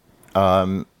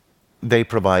 They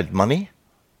provide money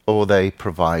or they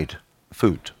provide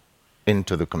food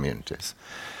into the communities.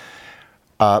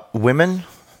 Women,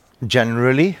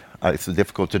 generally, it's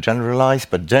difficult to generalize,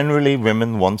 but generally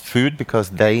women want food because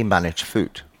they manage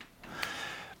food.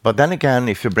 But then again,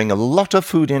 if you bring a lot of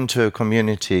food into a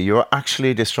community, you're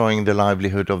actually destroying the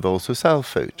livelihood of those who sell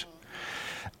food.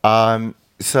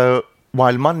 So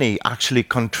while money actually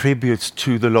contributes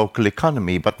to the local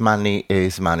economy, but money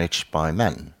is managed by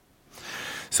men.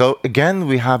 So again,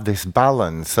 we have this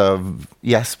balance of,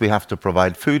 yes, we have to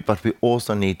provide food, but we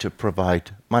also need to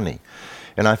provide money.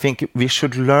 And I think we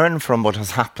should learn from what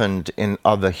has happened in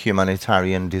other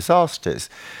humanitarian disasters.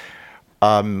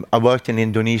 I worked in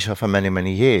Indonesia for many,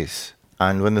 many years.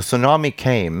 And when the tsunami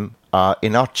came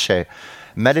in Aceh,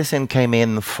 medicine came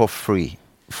in for free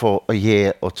for a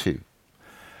year or two,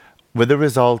 with the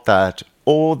result that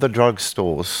all the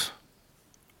drugstores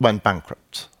went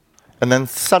bankrupt. And then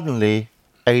suddenly,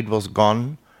 aid was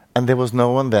gone, and there was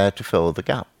no one there to fill the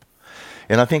gap.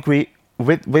 And I think with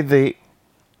the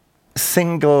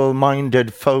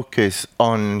single-minded focus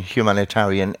on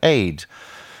humanitarian aid,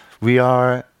 we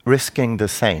are risking the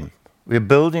same. We're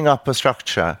building up a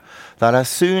structure that as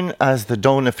soon as the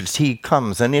donor fatigue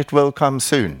comes, and it will come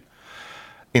soon,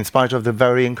 in spite of the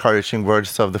very encouraging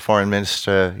words of the foreign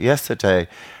minister yesterday,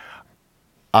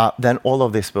 then all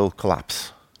of this will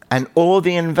collapse. And all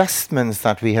the investments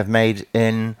that we have made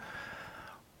in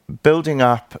building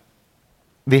up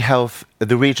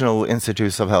the regional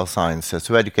institutes of health sciences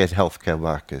to educate healthcare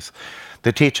workers,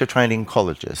 the teacher training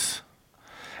colleges,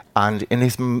 and in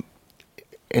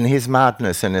his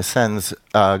madness, in a sense,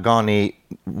 Ghani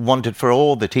wanted for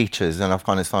all the teachers in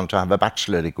Afghanistan to have a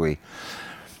bachelor degree,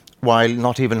 while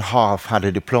not even half had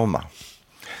a diploma.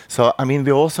 So, I mean,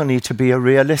 we also need to be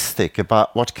realistic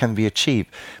about what can be achieved,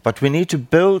 but we need to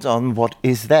build on what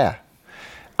is there.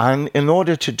 And in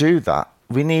order to do that,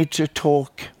 we need to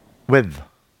talk with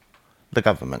the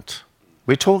government.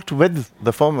 We talked with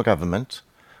the former government.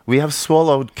 We have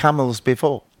swallowed camels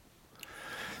before.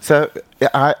 So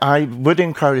I would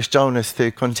encourage donors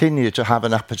to continue to have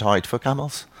an appetite for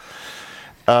camels,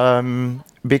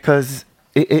 because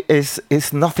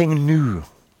it's nothing new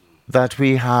that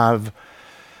we have.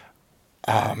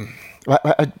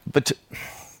 But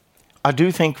I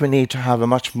do think we need to have a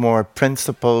much more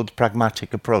principled,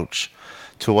 pragmatic approach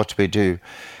to what we do.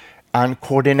 And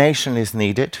coordination is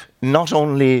needed, not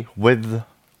only with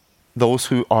those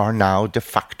who are now de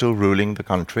facto ruling the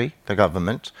country, the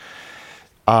government,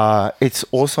 It's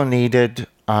also needed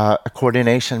a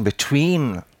coordination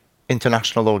between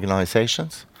international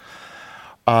organizations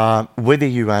with the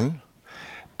UN.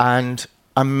 And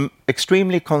I'm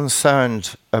extremely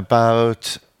concerned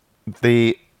about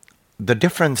the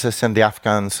differences in the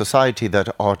Afghan society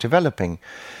that are developing.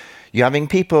 You're having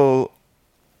people,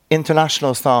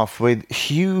 international staff with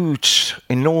huge,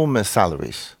 enormous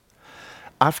salaries.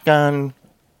 Afghan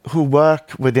who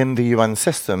work within the UN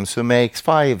systems who makes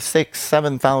 $5,000,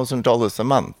 $6,000, $7,000 a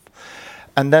month.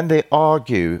 And then they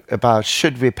argue about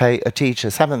should we pay a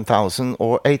teacher 7,000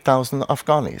 or 8,000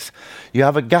 Afghanis. You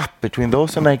have a gap between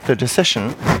those who make the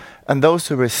decision and those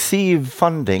who receive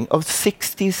funding of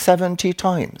 60, 70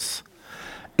 times.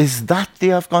 Is that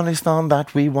the Afghanistan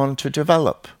that we want to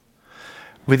develop?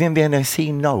 Within the NAC,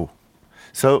 no.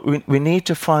 So we need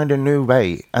to find a new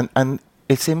way. And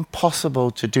it's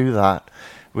impossible to do that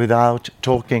without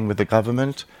talking with the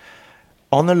government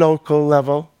on a local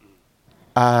level,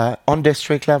 on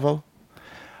district level,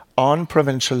 on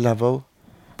provincial level,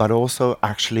 but also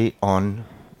actually on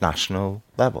national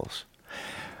levels,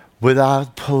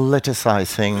 without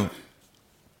politicizing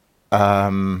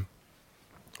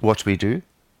what we do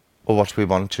or what we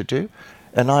want to do.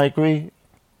 And I agree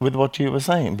with what you were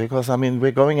saying, because, I mean,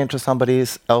 we're going into somebody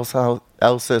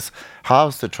else's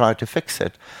house to try to fix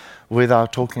it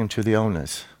without talking to the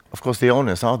owners. Of course, the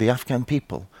owners are the Afghan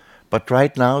people. But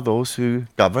right now, those who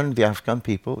govern the Afghan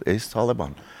people is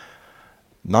Taliban.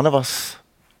 None of us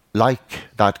like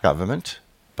that government,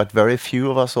 but very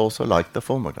few of us also like the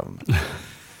former government.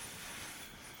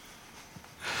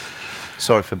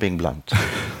 Sorry for being blunt.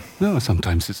 No,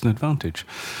 sometimes it's an advantage.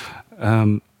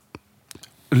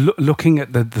 Looking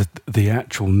at the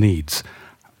actual needs,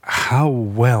 how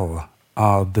well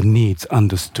are the needs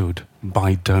understood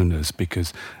by donors?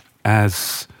 Because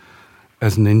as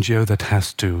an NGO that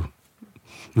has to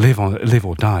live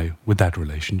or die with that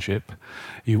relationship,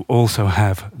 you also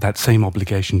have that same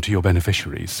obligation to your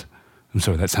beneficiaries. I'm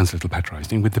sorry, that sounds a little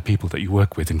patronizing, with the people that you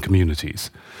work with in communities.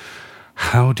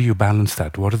 How do you balance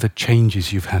that? What are the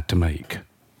changes you've had to make?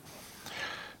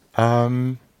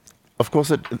 Of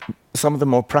course, some of the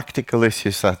more practical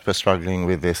issues that we're struggling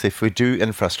with is if we do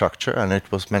infrastructure, and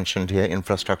it was mentioned here,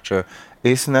 infrastructure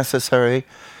is necessary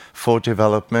for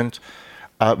development.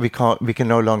 We can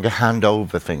no longer hand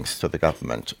over things to the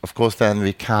government. Of course, then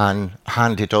we can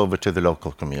hand it over to the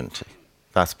local community.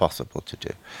 That's possible to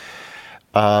do.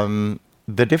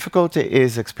 The difficulty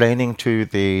is explaining to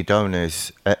the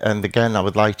donors, and again, I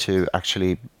would like to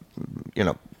actually,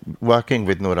 working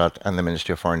with Norad and the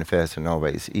Ministry of Foreign Affairs in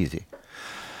Norway is easy.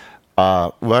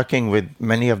 Working with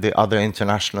many of the other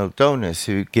international donors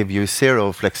who give you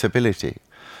zero flexibility.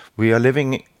 We are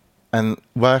living and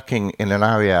working in an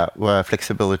area where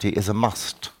flexibility is a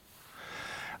must.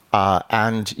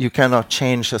 And you cannot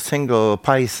change a single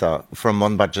paisa from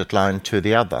one budget line to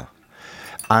the other.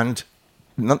 And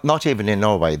not even in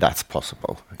Norway that's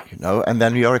possible, and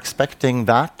then you're expecting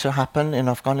that to happen in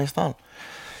Afghanistan.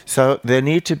 So there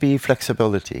need to be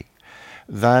flexibility.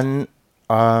 Then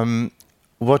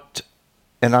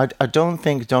and I don't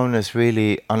think donors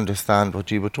really understand what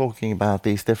you were talking about,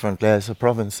 these different layers of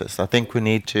provinces. I think we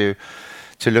need to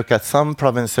look at some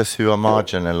provinces who are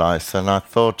marginalized, and I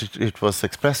thought it was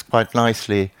expressed quite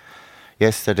nicely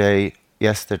yesterday,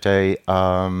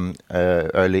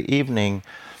 early evening,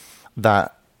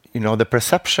 that the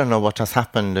perception of what has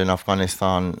happened in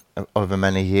Afghanistan over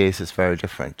many years is very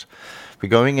different. We're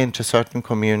going into certain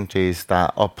communities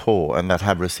that are poor and that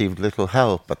have received little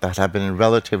help, but that have been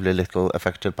relatively little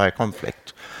affected by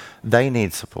conflict. They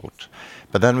need support.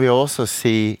 But then we also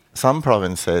see some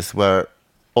provinces where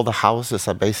all the houses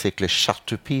are basically shut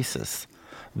to pieces.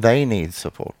 They need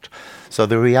support. So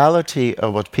the reality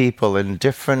of what people in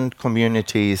different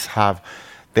communities have,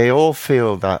 they all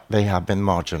feel that they have been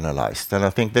marginalized. And I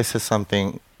think this is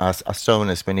something as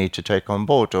donors we need to take on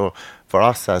board, or for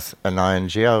us as an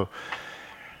INGO.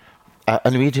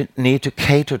 And we need to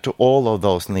cater to all of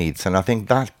those needs. And I think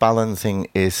that balancing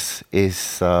is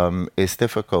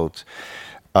difficult.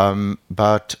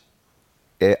 But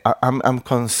I'm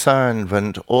concerned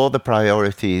when all the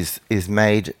priorities is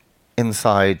made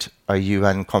inside a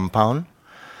UN compound,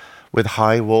 with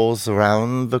high walls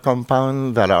around the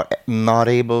compound that are not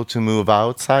able to move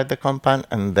outside the compound,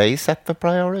 and they set the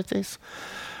priorities.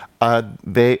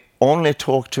 They only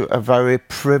talk to a very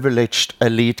privileged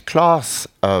elite class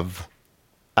of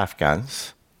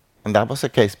Afghans, and that was the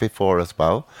case before as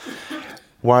well,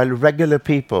 while regular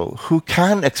people who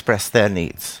can express their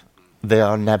needs, they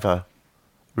are never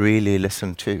really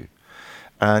listened to.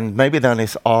 And maybe then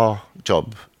it's our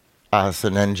job as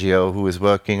an NGO who is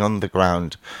working on the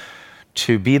ground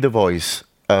to be the voice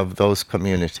of those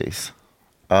communities.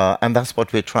 And that's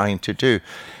what we're trying to do.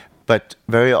 But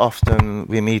very often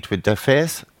we meet with deaf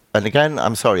ears. And again,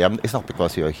 I'm sorry, it's not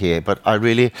because you're here, but I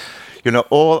really,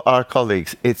 all our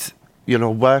colleagues, it's,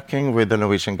 working with the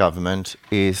Norwegian government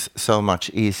is so much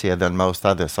easier than most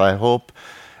others. I hope,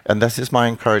 and this is my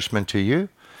encouragement to you,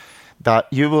 that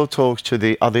you will talk to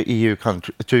the other EU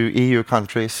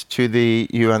countries, to the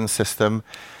UN system,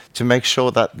 to make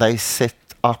sure that they set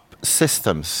up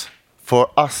systems for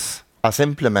us as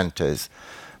implementers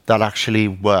that actually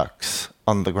works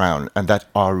on the ground and that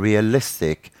are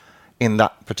realistic in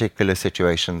that particular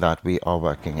situation that we are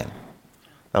working in.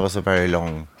 That was a very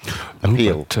long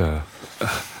appeal. But,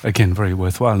 again, very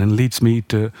worthwhile, and leads me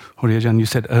to Horiajan. You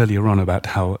said earlier on about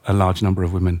how a large number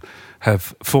of women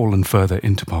have fallen further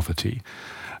into poverty.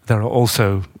 There are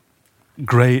also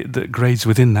grades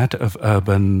within that of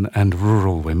urban and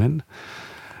rural women,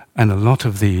 and a lot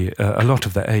of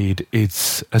the aid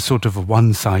is a sort of a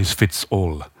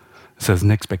one-size-fits-all. So there's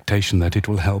an expectation that it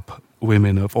will help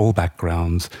women of all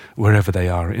backgrounds wherever they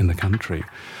are in the country.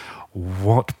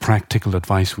 What practical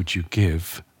advice would you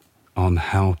give on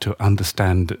how to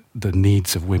understand the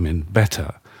needs of women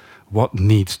better? What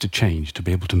needs to change to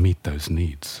be able to meet those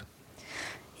needs?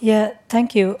 Yeah,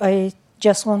 thank you. I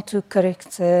just want to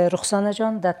correct Roxana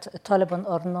Jan that Taliban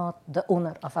are not the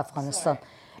owner of Afghanistan.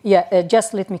 Yeah,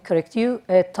 just let me correct you.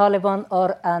 Taliban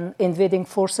are an invading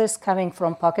forces coming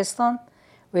from Pakistan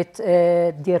with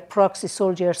their proxy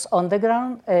soldiers on the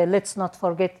ground. Let's not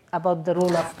forget about the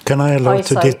role of... Can I allow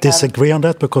to disagree on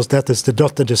that? Because that is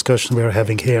not the discussion we're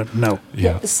having here now.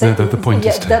 Yeah, the point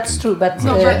is taken. That's true, but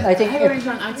I think...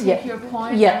 I take your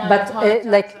point. Yeah, but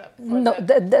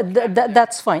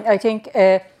that's fine. I think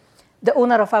the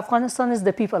owner of Afghanistan is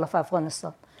the people of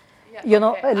Afghanistan.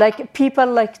 Yeah, like people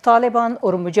like Taliban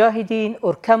or Mujahideen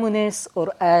or communists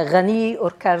or Ghani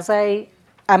or Karzai,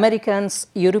 Americans,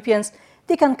 Europeans,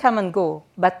 they can come and go,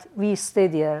 but we stay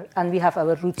there and we have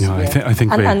our roots there. I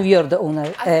think and we are the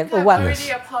owner. I've already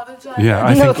apologized. Yeah,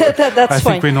 I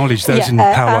think we acknowledge those in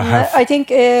power have... I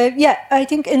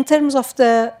think in terms of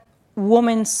the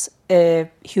woman's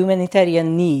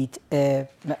humanitarian need,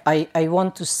 I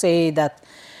want to say that,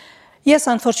 yes,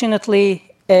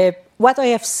 unfortunately, what I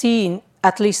have seen,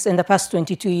 at least in the past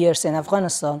 22 years in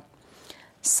Afghanistan,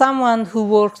 someone who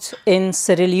worked in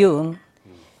Sierra Leone,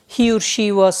 he or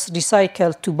she was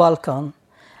recycled to Balkan,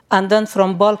 and then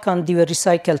from Balkan they were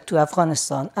recycled to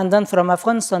Afghanistan, and then from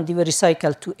Afghanistan they were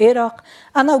recycled to Iraq,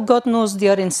 and now God knows they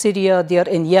are in Syria, they are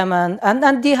in Yemen,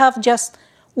 and they have just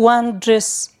one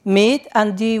dress made,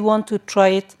 and they want to try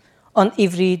it on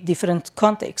every different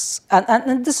context,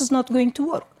 and this is not going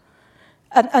to work.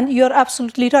 And you're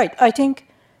absolutely right. I think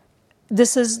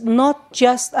this is not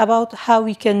just about how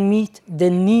we can meet the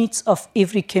needs of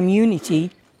every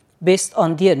community based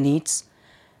on their needs,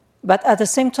 but at the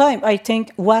same time, I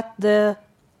think what the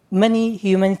many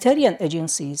humanitarian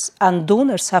agencies and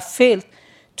donors have failed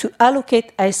to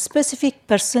allocate a specific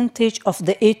percentage of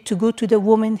the aid to go to the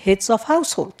women heads of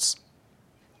households.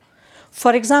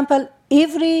 For example,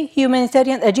 every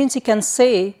humanitarian agency can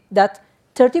say that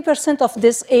 30% of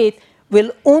this aid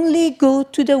will only go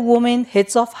to the women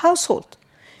heads of household.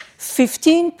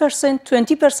 15%,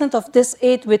 20% of this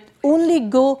aid will only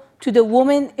go to the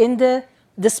women in the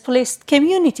displaced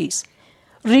communities.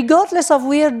 Regardless of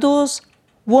where those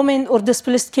women or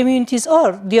displaced communities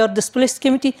are, they are displaced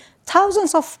community.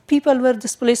 Thousands of people were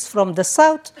displaced from the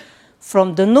south,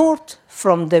 from the north,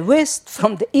 from the west,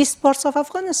 from the east parts of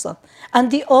Afghanistan. And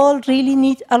they all really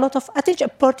need a lot of attention,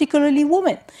 particularly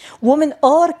women. Women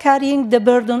are carrying the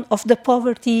burden of the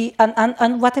poverty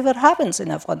and whatever happens in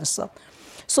Afghanistan.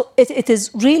 So it is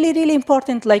really, really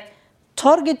important, like,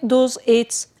 target those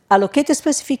aids, allocate a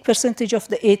specific percentage of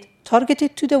the aid, target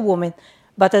it to the women.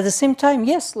 But at the same time,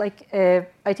 yes, like,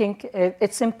 I think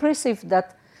it's impressive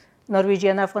that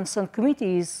Norwegian Afghanistan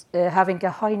Committee is having a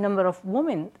high number of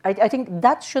women. I think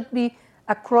that should be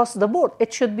across the board.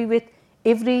 It should be with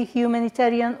every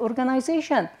humanitarian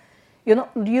organization.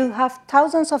 You have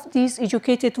thousands of these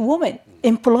educated women.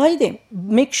 Employ them.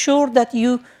 Make sure that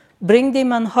you bring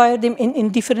them and hire them in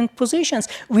different positions.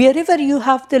 Wherever you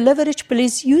have the leverage,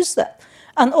 please use that.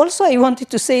 And also, I wanted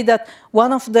to say that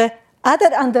one of the other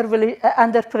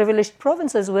underprivileged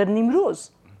provinces were Nimruz.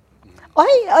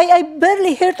 I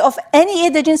barely heard of any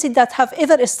aid agency that have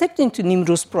ever stepped into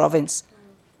Nimruz province.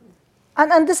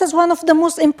 And this is one of the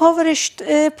most impoverished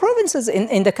provinces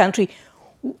in the country.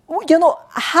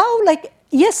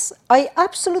 Yes, I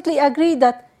absolutely agree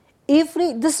that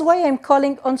this is why I'm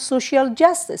calling on social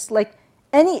justice. Like,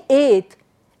 any aid,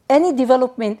 any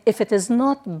development, if it is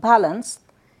not balanced,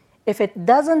 if it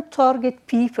doesn't target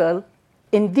people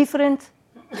in different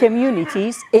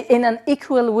communities in an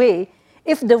equal way,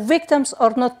 if the victims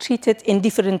are not treated in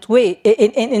different way,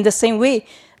 in the same way,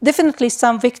 definitely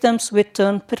some victims will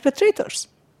turn perpetrators.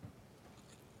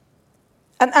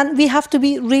 And we have to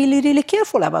be really, really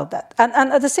careful about that. And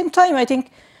at the same time, I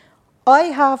think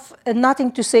I have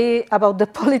nothing to say about the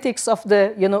politics of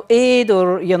the aid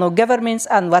or governments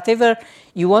and whatever.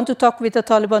 You want to talk with the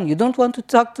Taliban, you don't want to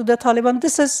talk to the Taliban.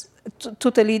 This is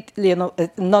totally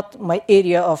not my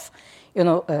area of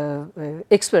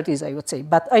expertise, I would say.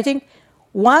 But I think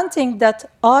one thing that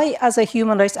I, as a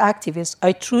human rights activist,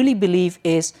 I truly believe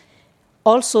is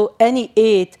also any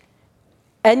aid,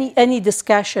 any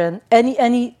discussion,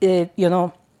 any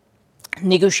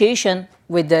negotiation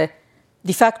with the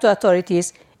de facto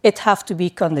authorities, it have to be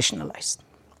conditionalized.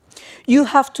 You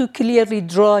have to clearly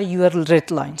draw your red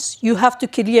lines. You have to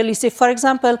clearly say, for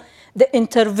example, the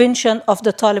intervention of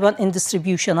the Taliban in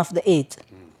distribution of the aid,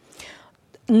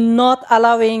 not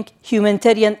allowing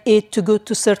humanitarian aid to go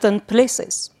to certain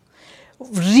places,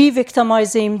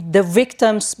 re-victimizing the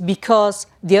victims because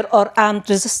there are armed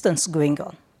resistance going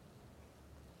on.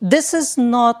 This is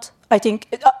not, I think,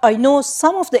 I know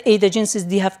some of the aid agencies,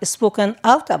 they have spoken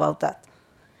out about that.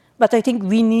 But I think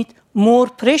we need more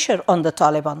pressure on the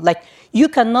Taliban. Like, you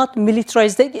cannot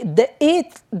militarize the aid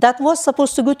that was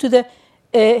supposed to go to the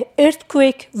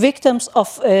earthquake victims of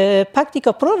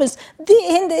Paktika province.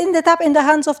 They ended up in the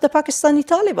hands of the Pakistani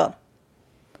Taliban.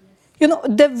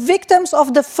 The victims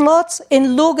of the floods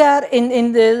in Logar,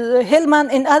 in the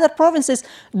Helmand, in other provinces,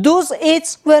 those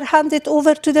aids were handed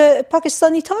over to the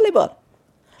Pakistani Taliban.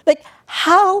 Like,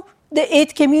 how the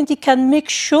aid community can make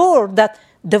sure that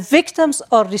the victims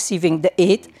are receiving the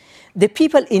aid, the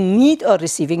people in need are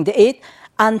receiving the aid,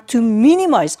 and to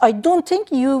minimize, I don't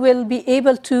think you will be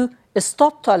able to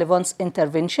stop Taliban's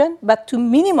intervention, but to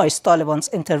minimize Taliban's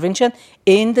intervention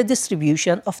in the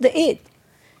distribution of the aid.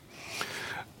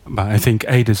 But I think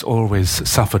aid has always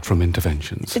suffered from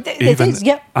interventions. Even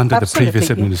under the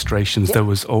previous administrations, there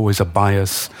was always a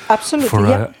bias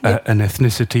for an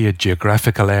ethnicity, a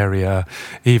geographical area,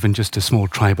 even just a small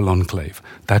tribal enclave.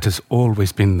 That has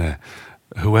always been there.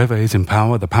 Whoever is in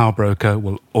power, the power broker,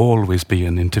 will always be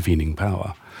an intervening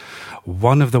power.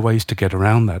 One of the ways to get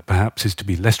around that, perhaps, is to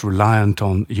be less reliant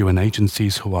on UN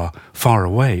agencies who are far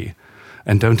away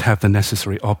and don't have the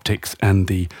necessary optics and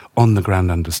the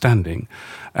on-the-ground understanding,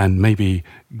 and maybe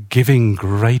giving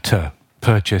greater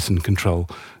purchase and control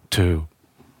to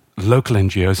local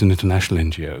NGOs and international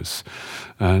NGOs.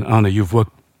 Anna, you've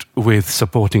worked with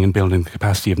supporting and building the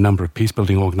capacity of a number of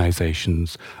peace-building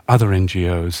organizations, other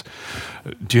NGOs.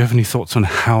 Do you have any thoughts on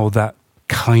how the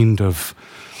kind of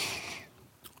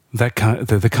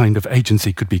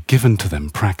agency could be given to them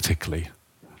practically?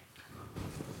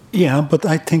 Yeah, but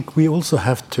I think we also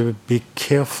have to be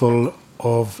careful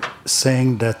of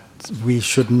saying that we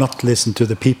should not listen to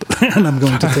the people, and I'm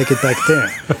going to take it back there.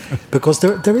 Because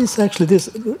there is actually this,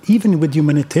 even with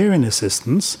humanitarian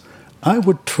assistance, I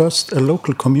would trust a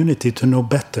local community to know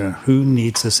better who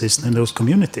needs assistance in those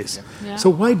communities. Yeah. So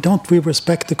why don't we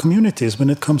respect the communities when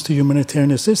it comes to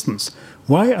humanitarian assistance?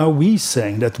 Why are we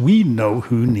saying that we know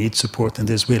who needs support in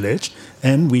this village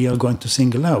and we are going to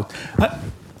single out?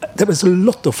 There is a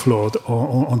lot of flaw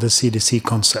on the CDC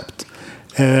concept.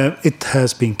 It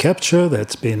has been captured,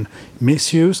 it's been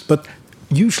misused, but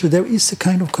usually there is a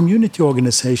kind of community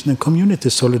organization and community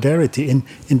solidarity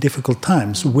in difficult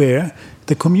times where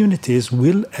the communities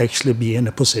will actually be in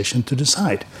a position to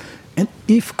decide. And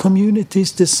if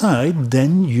communities decide,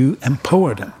 then you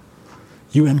empower them.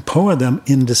 You empower them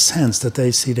in the sense that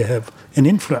they see they have an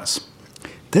influence.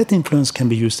 That influence can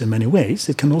be used in many ways.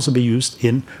 It can also be used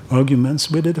in arguments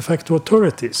with the de facto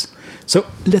authorities. So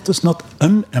let us not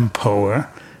unempower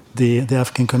the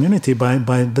Afghan community by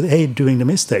aid doing the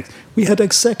mistakes. We had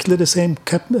exactly the same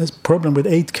problem with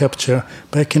aid capture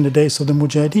back in the days of the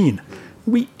Mujahideen.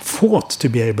 We fought to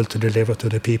be able to deliver to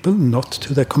the people, not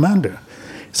to the commander.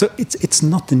 So it's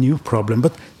not a new problem.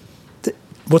 But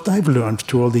what I've learned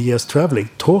through all the years traveling,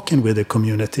 talking with the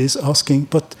communities, asking,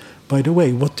 but by the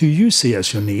way, what do you see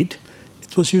as your need?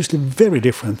 It was usually very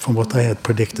different from what I had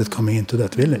predicted coming into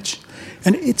that village.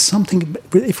 And it's something,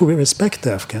 if we respect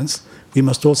the Afghans, we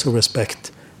must also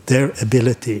respect their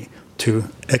ability to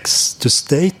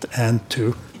state and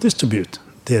to distribute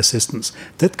the assistance.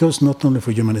 That goes not only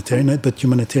for humanitarian aid, but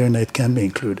humanitarian aid can be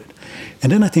included.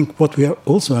 And then I think what we are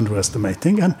also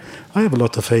underestimating, and I have a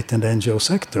lot of faith in the NGO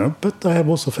sector, but I have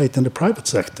also faith in the private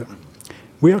sector.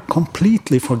 We are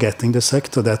completely forgetting the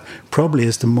sector that probably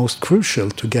is the most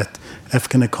crucial to get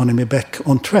Afghan economy back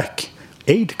on track.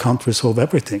 Aid can't resolve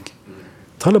everything.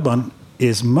 Taliban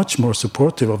is much more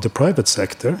supportive of the private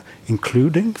sector,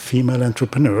 including female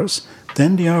entrepreneurs,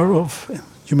 than they are of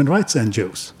human rights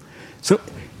NGOs. So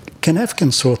can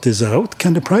Afghans sort this out?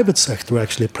 Can the private sector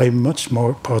actually play much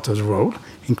more part of the role,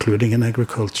 including in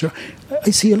agriculture?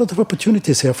 I see a lot of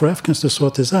opportunities here for Afghans to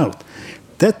sort this out.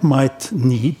 That might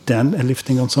need then a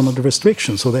lifting on some of the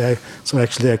restrictions so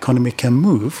actually the economy can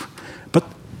move. But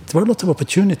there are a lot of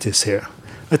opportunities here.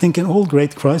 I think in all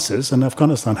great crises, and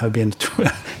Afghanistan have been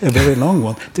a very long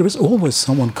one, there is always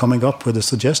someone coming up with a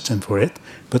suggestion for it.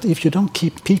 But if you don't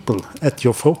keep people at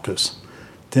your focus,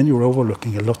 then you're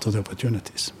overlooking a lot of the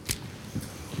opportunities.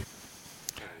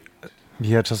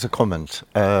 Yeah, just a comment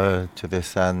to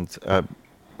this, and a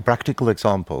practical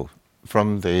example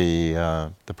from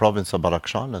the province of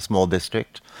Badakhshan, a small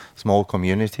district, small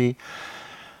community,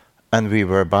 and we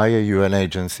were by a UN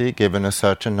agency given a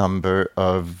certain number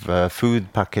of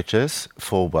food packages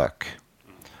for work.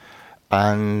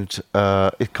 And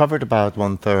it covered about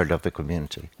 1/3 of the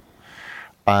community.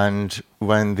 And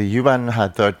when the UN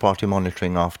had third-party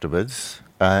monitoring afterwards,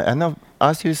 and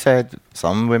as you said,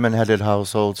 some women-headed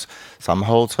households, some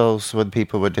households with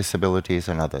people with disabilities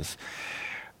and others.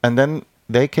 And then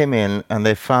they came in and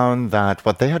they found that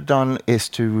what they had done is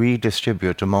to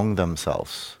redistribute among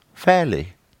themselves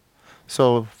fairly.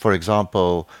 So, for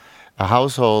example, a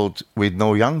household with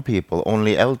no young people,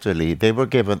 only elderly, they were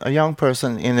given a young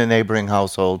person in a neighboring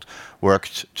household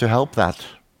worked to help that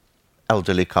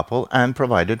elderly couple and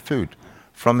provided food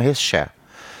from his share.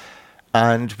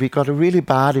 And we got a really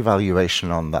bad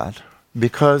evaluation on that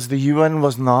because the UN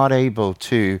was not able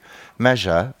to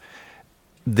measure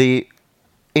the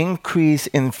increase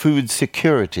in food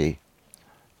security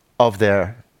of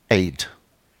their aid.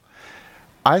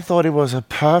 I thought it was a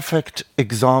perfect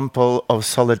example of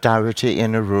solidarity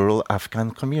in a rural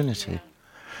Afghan community.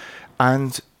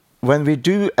 And when we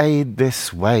do aid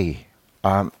this way,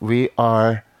 we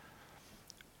are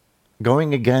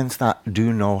going against that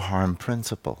do no harm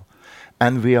principle.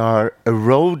 And we are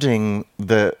eroding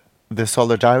the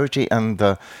solidarity and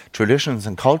the traditions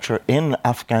and culture in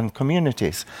Afghan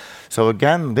communities. So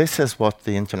again, this is what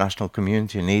the international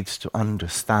community needs to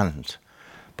understand.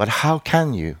 But how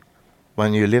can you,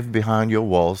 when you live behind your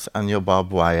walls and your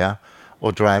barbed wire,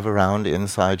 or drive around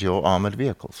inside your armored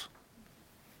vehicles?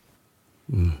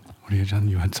 Jan,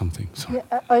 you had something. Sorry.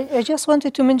 Yeah, I just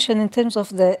wanted to mention in terms of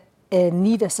the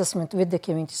need assessment with the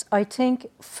communities. I think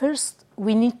first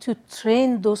we need to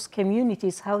train those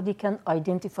communities how they can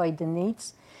identify the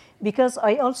needs, because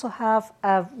I also have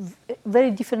a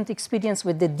very different experience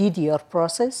with the DDR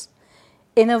process.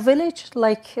 In a village,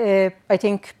 like I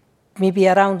think maybe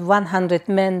around 100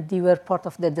 men, they were part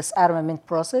of the disarmament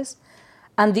process,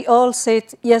 and they all said,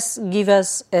 yes, give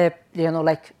us,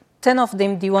 like 10 of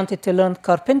them, they wanted to learn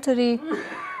carpentry,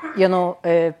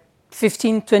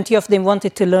 15, 20 of them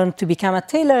wanted to learn to become a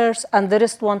tailors, and the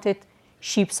rest wanted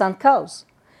sheep and cows.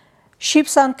 Sheep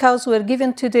and cows were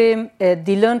given to them,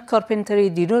 they learned carpentry,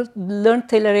 they learned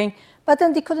tailoring, but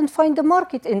then they couldn't find the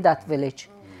market in that village.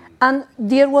 And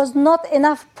there was not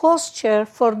enough pasture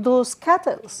for those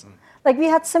cattle. Like we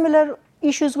had similar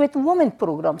issues with women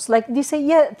programs. Like they say,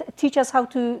 yeah, teach us how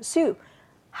to sew.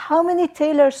 How many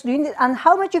tailors do you need, and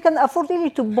how much you can afford really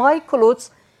to buy clothes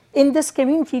in this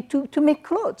community to make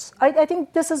clothes? I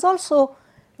think this is also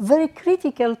very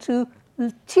critical to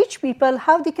teach people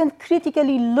how they can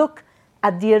critically look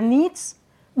at their needs,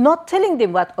 not telling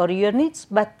them what are your needs,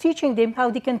 but teaching them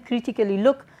how they can critically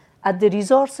look at the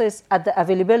resources, at the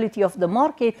availability of the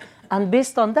market, and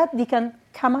based on that, they can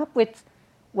come up with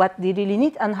what they really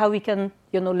need and how we can,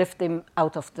 lift them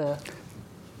out of the...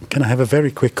 Can I have a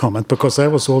very quick comment? Because I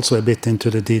was also a bit into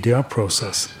the DDR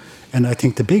process. And I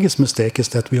think the biggest mistake is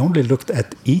that we only looked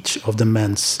at each of the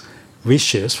men's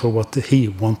wishes for what he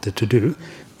wanted to do.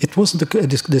 It wasn't a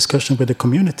discussion with the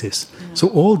communities. So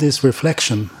all this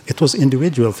reflection, it was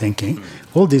individual thinking.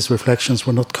 All these reflections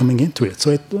were not coming into it.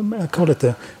 So I call it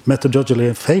a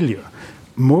methodological failure.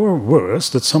 More worse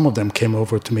that some of them came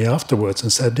over to me afterwards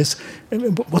and said,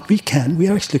 we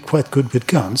are actually quite good with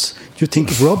guns. Do you think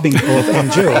robbing of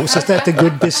NGOs, is that a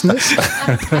good business?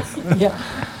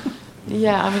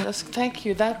 Yeah, thank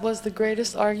you. That was the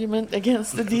greatest argument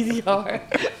against the DDR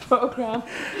program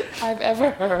I've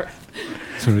ever heard.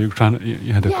 So you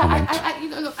had a comment.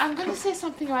 I'm going to say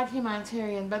something about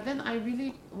humanitarian, but then I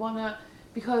really want to,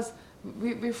 because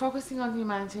we're focusing on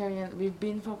humanitarian. We've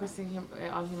been focusing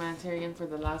on humanitarian for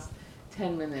the last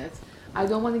 10 minutes. I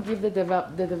don't want to give the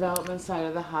development side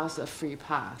of the house a free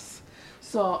pass.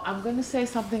 So I'm going to say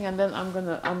something, and then I'm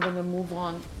going to move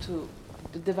on to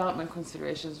the development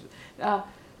considerations.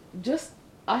 Just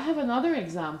I have another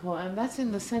example, and that's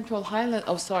in the Central Highlands.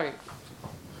 Oh, sorry.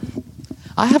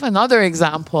 I have another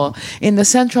example in the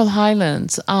Central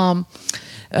Highlands.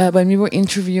 When we were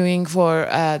interviewing for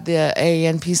the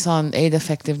AEN piece on aid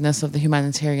effectiveness of the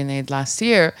humanitarian aid last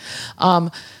year,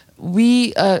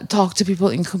 we talked to people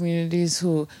in communities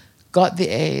who got the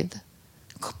aid,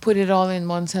 put it all in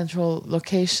one central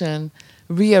location,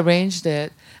 rearranged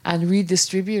it, and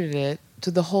redistributed it to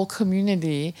the whole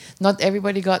community. Not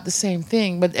everybody got the same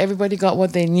thing, but everybody got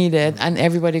what they needed, and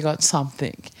everybody got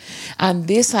something. And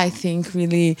this, I think,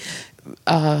 really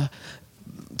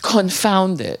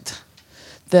confounded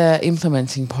the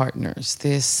implementing partners.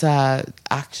 This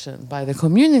action by the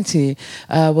community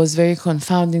was very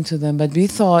confounding to them, but we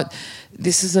thought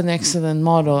this is an excellent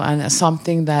model and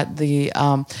something that the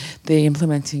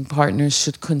implementing partners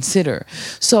should consider.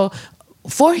 So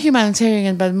for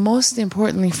humanitarian, but most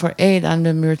importantly for aid, and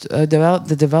when we're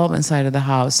the development side of the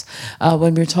house,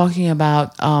 when we're talking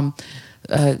about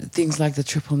things like the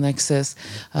triple nexus,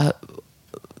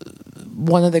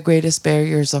 one of the greatest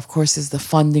barriers, of course, is the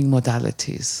funding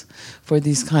modalities for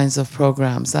these kinds of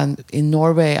programs. And in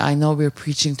Norway, I know we're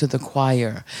preaching to the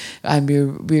choir, and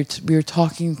we're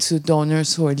talking to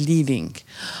donors who are leading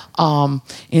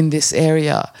in this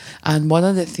area. And one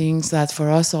of the things that for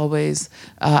us always,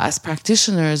 as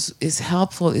practitioners, is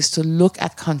helpful is to look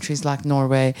at countries like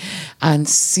Norway and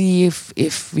see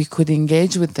if we could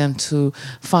engage with them to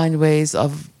find ways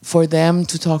for them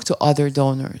to talk to other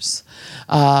donors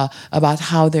about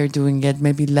how they're doing it,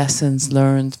 maybe lessons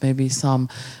learned, maybe some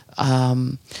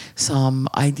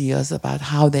ideas about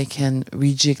how they can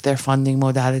rejig their funding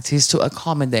modalities to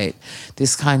accommodate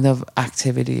this kind of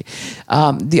activity.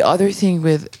 The other thing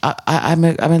I'm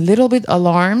a little bit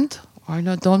alarmed, or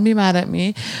no, don't be mad at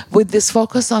me, with this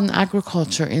focus on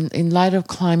agriculture in light of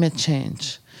climate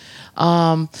change.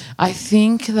 I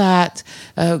think that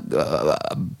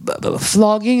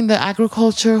flogging the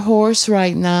agriculture horse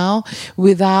right now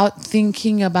without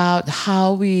thinking about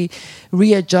how we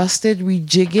readjust it,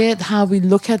 rejig it, how we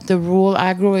look at the rural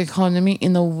agroeconomy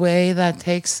in a way that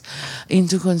takes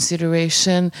into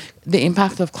consideration the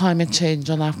impact of climate change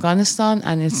on Afghanistan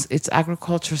and its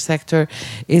agriculture sector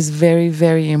is very,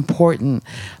 very important.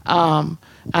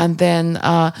 And then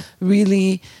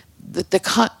really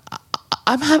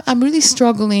I'm really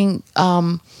struggling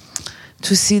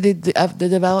to see the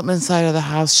development side of the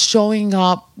house showing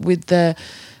up with the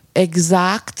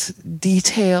exact,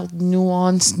 detailed,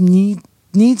 nuanced,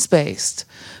 needs-based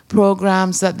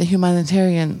programs that the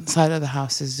humanitarian side of the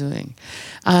house is doing.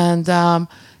 And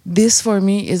this, for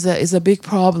me, is a big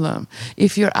problem.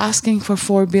 If you're asking for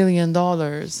 $4 billion,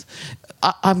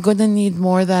 I'm going to need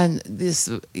more than this,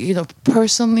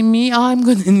 personally me, I'm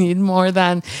going to need more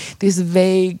than this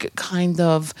vague kind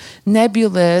of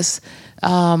nebulous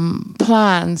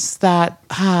plans that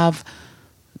have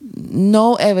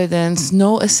no evidence,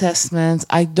 no assessments.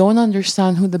 I don't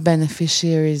understand who the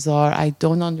beneficiaries are. I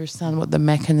don't understand what the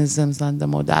mechanisms and the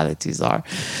modalities are.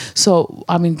 So,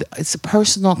 it's a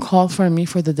personal call for me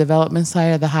for the development side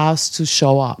of the house to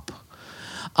show up.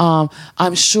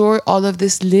 I'm sure all of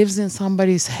this lives in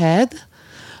somebody's head,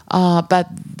 but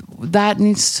that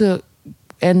needs to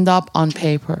end up on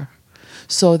paper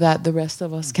so that the rest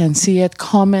of us can see it,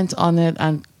 comment on it,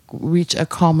 and reach a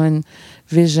common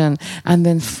vision. And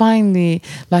then finally,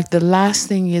 the last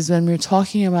thing is when we're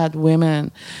talking about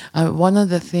women, one of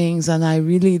the things, and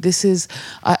this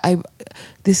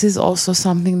is also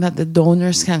something that the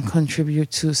donors can contribute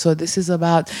to. So this is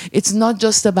it's not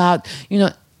just about,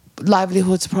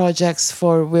 livelihoods projects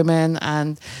for women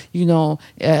and,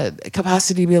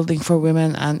 capacity building for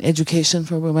women and education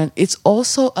for women. It's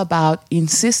also about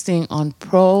insisting on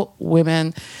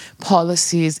pro-women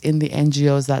policies in the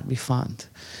NGOs that we fund.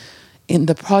 In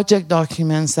the project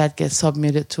documents that get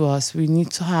submitted to us, we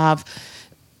need to have,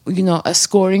 a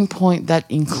scoring point that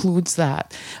includes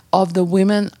that. Of the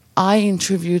women I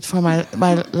interviewed for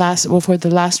for the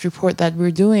last report that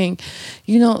we're doing,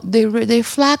 they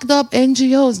flagged up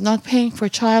NGOs not paying for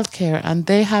childcare and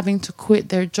they having to quit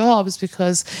their jobs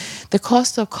because the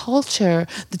cost of culture,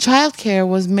 the childcare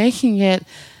was making it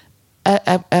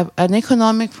an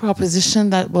economic proposition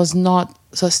that was not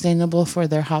sustainable for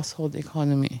their household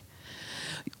economy.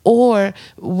 Or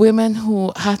women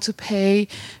who had to pay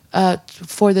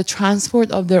for the transport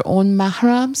of their own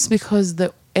mahrams because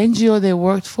the NGO they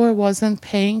worked for wasn't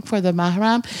paying for the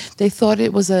mahram. They thought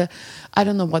it was I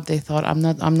don't know what they thought. I'm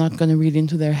not going to read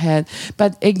into their head.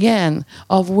 But again,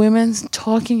 of women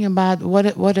talking about what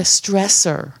a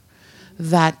stressor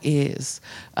that is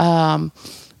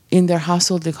in their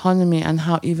household economy, and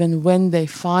how even when they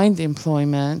find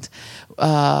employment,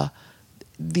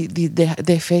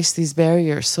 they face these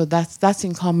barriers. So that's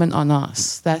incumbent on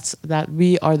us. That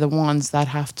we are the ones that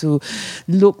have to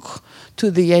look to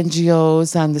the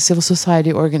NGOs and the civil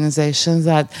society organizations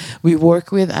that we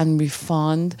work with and we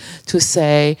fund to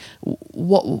say,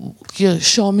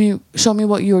 show me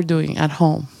what you're doing at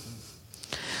home.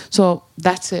 So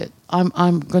that's it.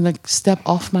 I'm gonna step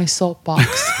off my soapbox.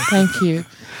 Thank you.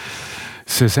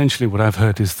 So essentially, what I've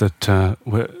heard is that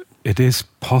it is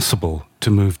possible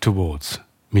to move towards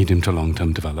medium to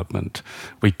long-term development.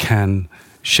 We can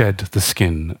shed the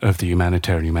skin of the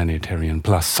humanitarian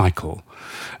plus cycle,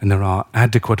 and there are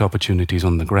adequate opportunities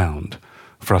on the ground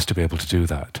for us to be able to do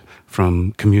that,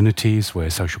 from communities where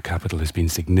social capital has been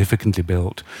significantly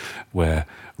built, where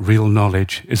real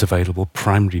knowledge is available,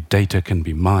 primary data can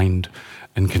be mined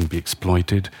and can be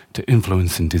exploited to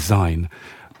influence and design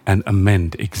and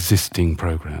amend existing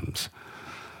programs.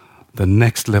 The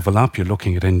next level up, you're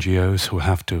looking at NGOs who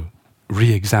have to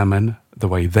re-examine the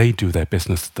way they do their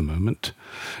business at the moment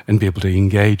and be able to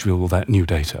engage with all that new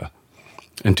data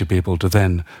and to be able to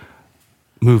then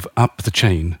move up the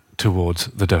chain towards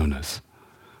the donors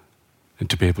and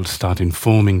to be able to start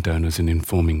informing donors and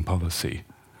informing policy.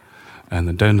 And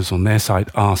the donors on their side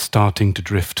are starting to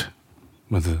drift,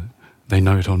 whether they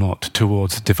know it or not,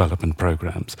 towards development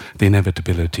programs. The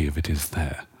inevitability of it is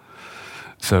there.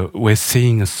 So we're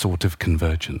seeing a sort of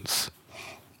convergence.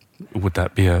 Would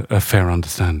that be a fair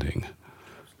understanding?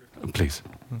 Please.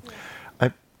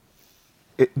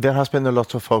 There has been a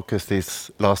lot of focus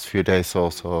these last few days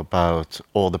also about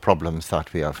all the problems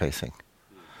that we are facing.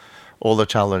 All the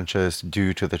challenges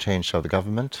due to the change of the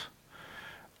government,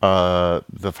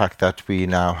 the fact that we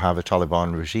now have a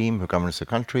Taliban regime who governs the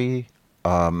country,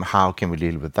 how can we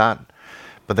deal with that?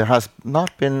 But there has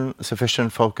not been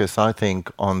sufficient focus, I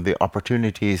think, on the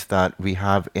opportunities that we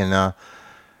have in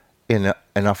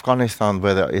Afghanistan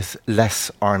where there is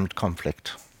less armed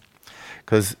conflict.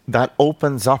 Because that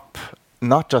opens up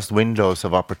not just windows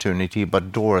of opportunity,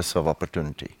 but doors of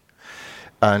opportunity.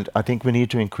 And I think we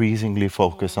need to increasingly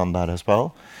focus on that as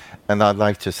well. And I'd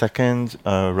like to second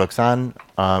Roxanne,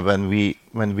 when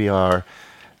we are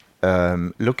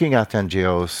looking at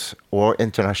NGOs or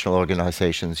international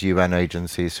organizations, UN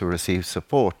agencies who receive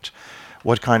support,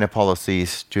 what kind of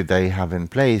policies do they have in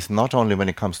place, not only when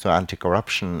it comes to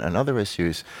anti-corruption and other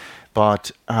issues,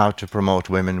 but how to promote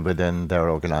women within their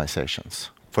organizations.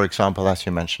 For example, as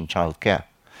you mentioned, childcare.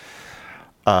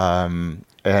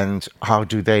 And how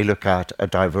do they look at a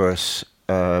diverse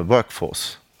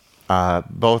workforce,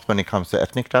 both when it comes to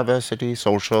ethnic diversity,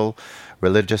 social,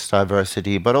 religious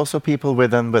diversity, but also people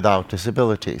with and without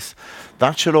disabilities.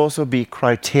 That should also be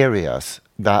criteria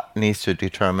that needs to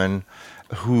determine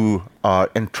who are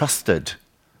entrusted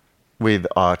with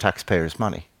our taxpayers'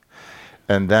 money.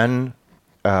 And then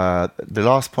the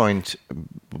last point,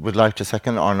 would like to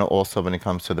second Arne also when it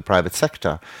comes to the private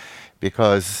sector,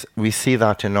 because we see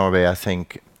that in Norway, I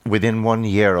think, within 1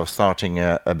 year of starting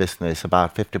a business,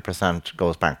 about 50%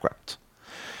 goes bankrupt.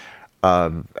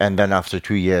 And then after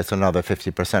 2 years, another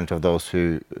 50% of those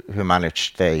who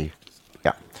manage,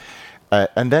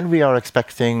 and then we are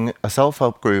expecting a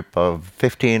self-help group of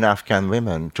 15 Afghan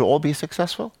women to all be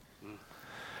successful.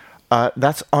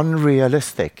 That's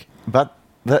unrealistic. But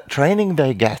the training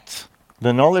they get,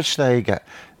 the knowledge they get,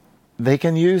 they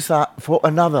can use that for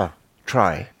another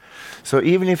try. So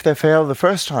even if they fail the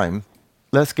first time,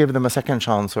 let's give them a second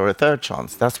chance or a third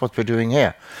chance. That's what we're doing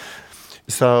here.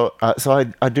 So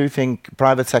I do think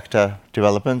private sector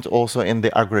development, also in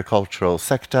the agricultural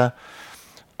sector,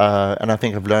 and I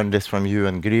think I've learned this from you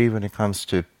and Gry when it comes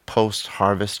to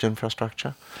post-harvest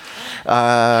infrastructure,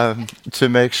 to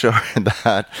make sure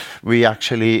that we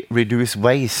actually reduce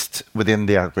waste within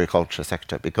the agriculture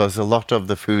sector, because a lot of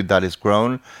the food that is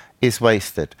grown is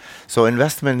wasted. So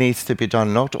investment needs to be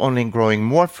done not only in growing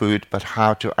more food, but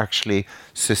how to actually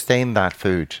sustain that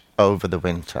food over the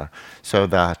winter, so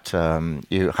that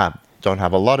you don't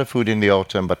have a lot of food in the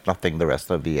autumn, but nothing the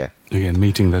rest of the year. Again,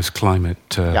 meeting those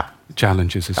climate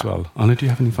challenges as well. Anna, do you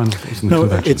have any final thoughts on the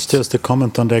conventions? It's just a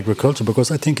comment on the agriculture,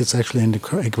 because I think it's actually in the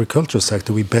agriculture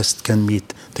sector we best can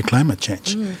meet the climate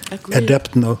change.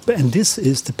 Adapt now. And this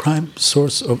is the prime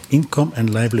source of income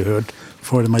and livelihood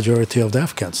for the majority of the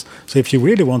Afghans. So if you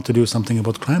really want to do something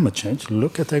about climate change,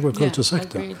 look at the agriculture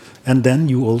sector. Agreed. And then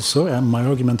you also, and my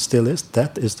argument still is,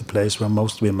 that is the place where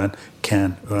most women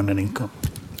can earn an income.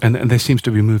 And there seems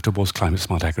to be a move towards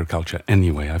climate-smart agriculture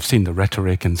anyway. I've seen the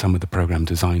rhetoric and some of the program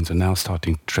designs are now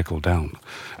starting to trickle down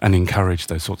and encourage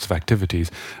those sorts of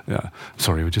activities.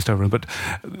 Sorry, we're just over. But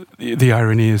the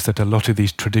irony is that a lot of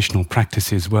these traditional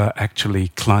practices were actually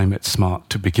climate-smart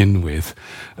to begin with.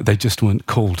 They just weren't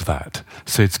called that.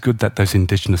 So it's good that those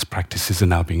indigenous practices are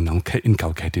now being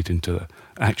inculcated into the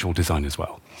actual design as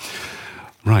well.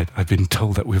 Right, I've been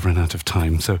told that we've run out of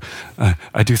time, so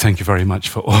I do thank you very much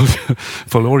for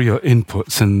all your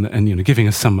inputs and giving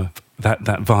us some of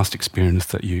that vast experience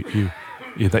that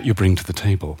you bring to the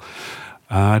table.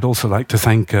 I'd also like to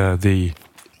thank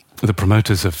the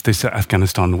promoters of this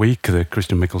Afghanistan Week, the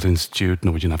Christian Mikkels Institute,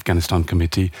 Norwegian Afghanistan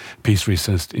Committee, Peace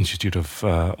Research Institute of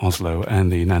Oslo,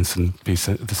 and the Nansen the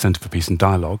Centre for Peace and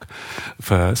Dialogue,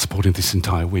 for supporting this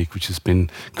entire week, which has been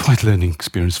quite a learning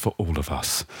experience for all of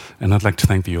us. And I'd like to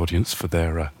thank the audience for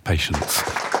their patience.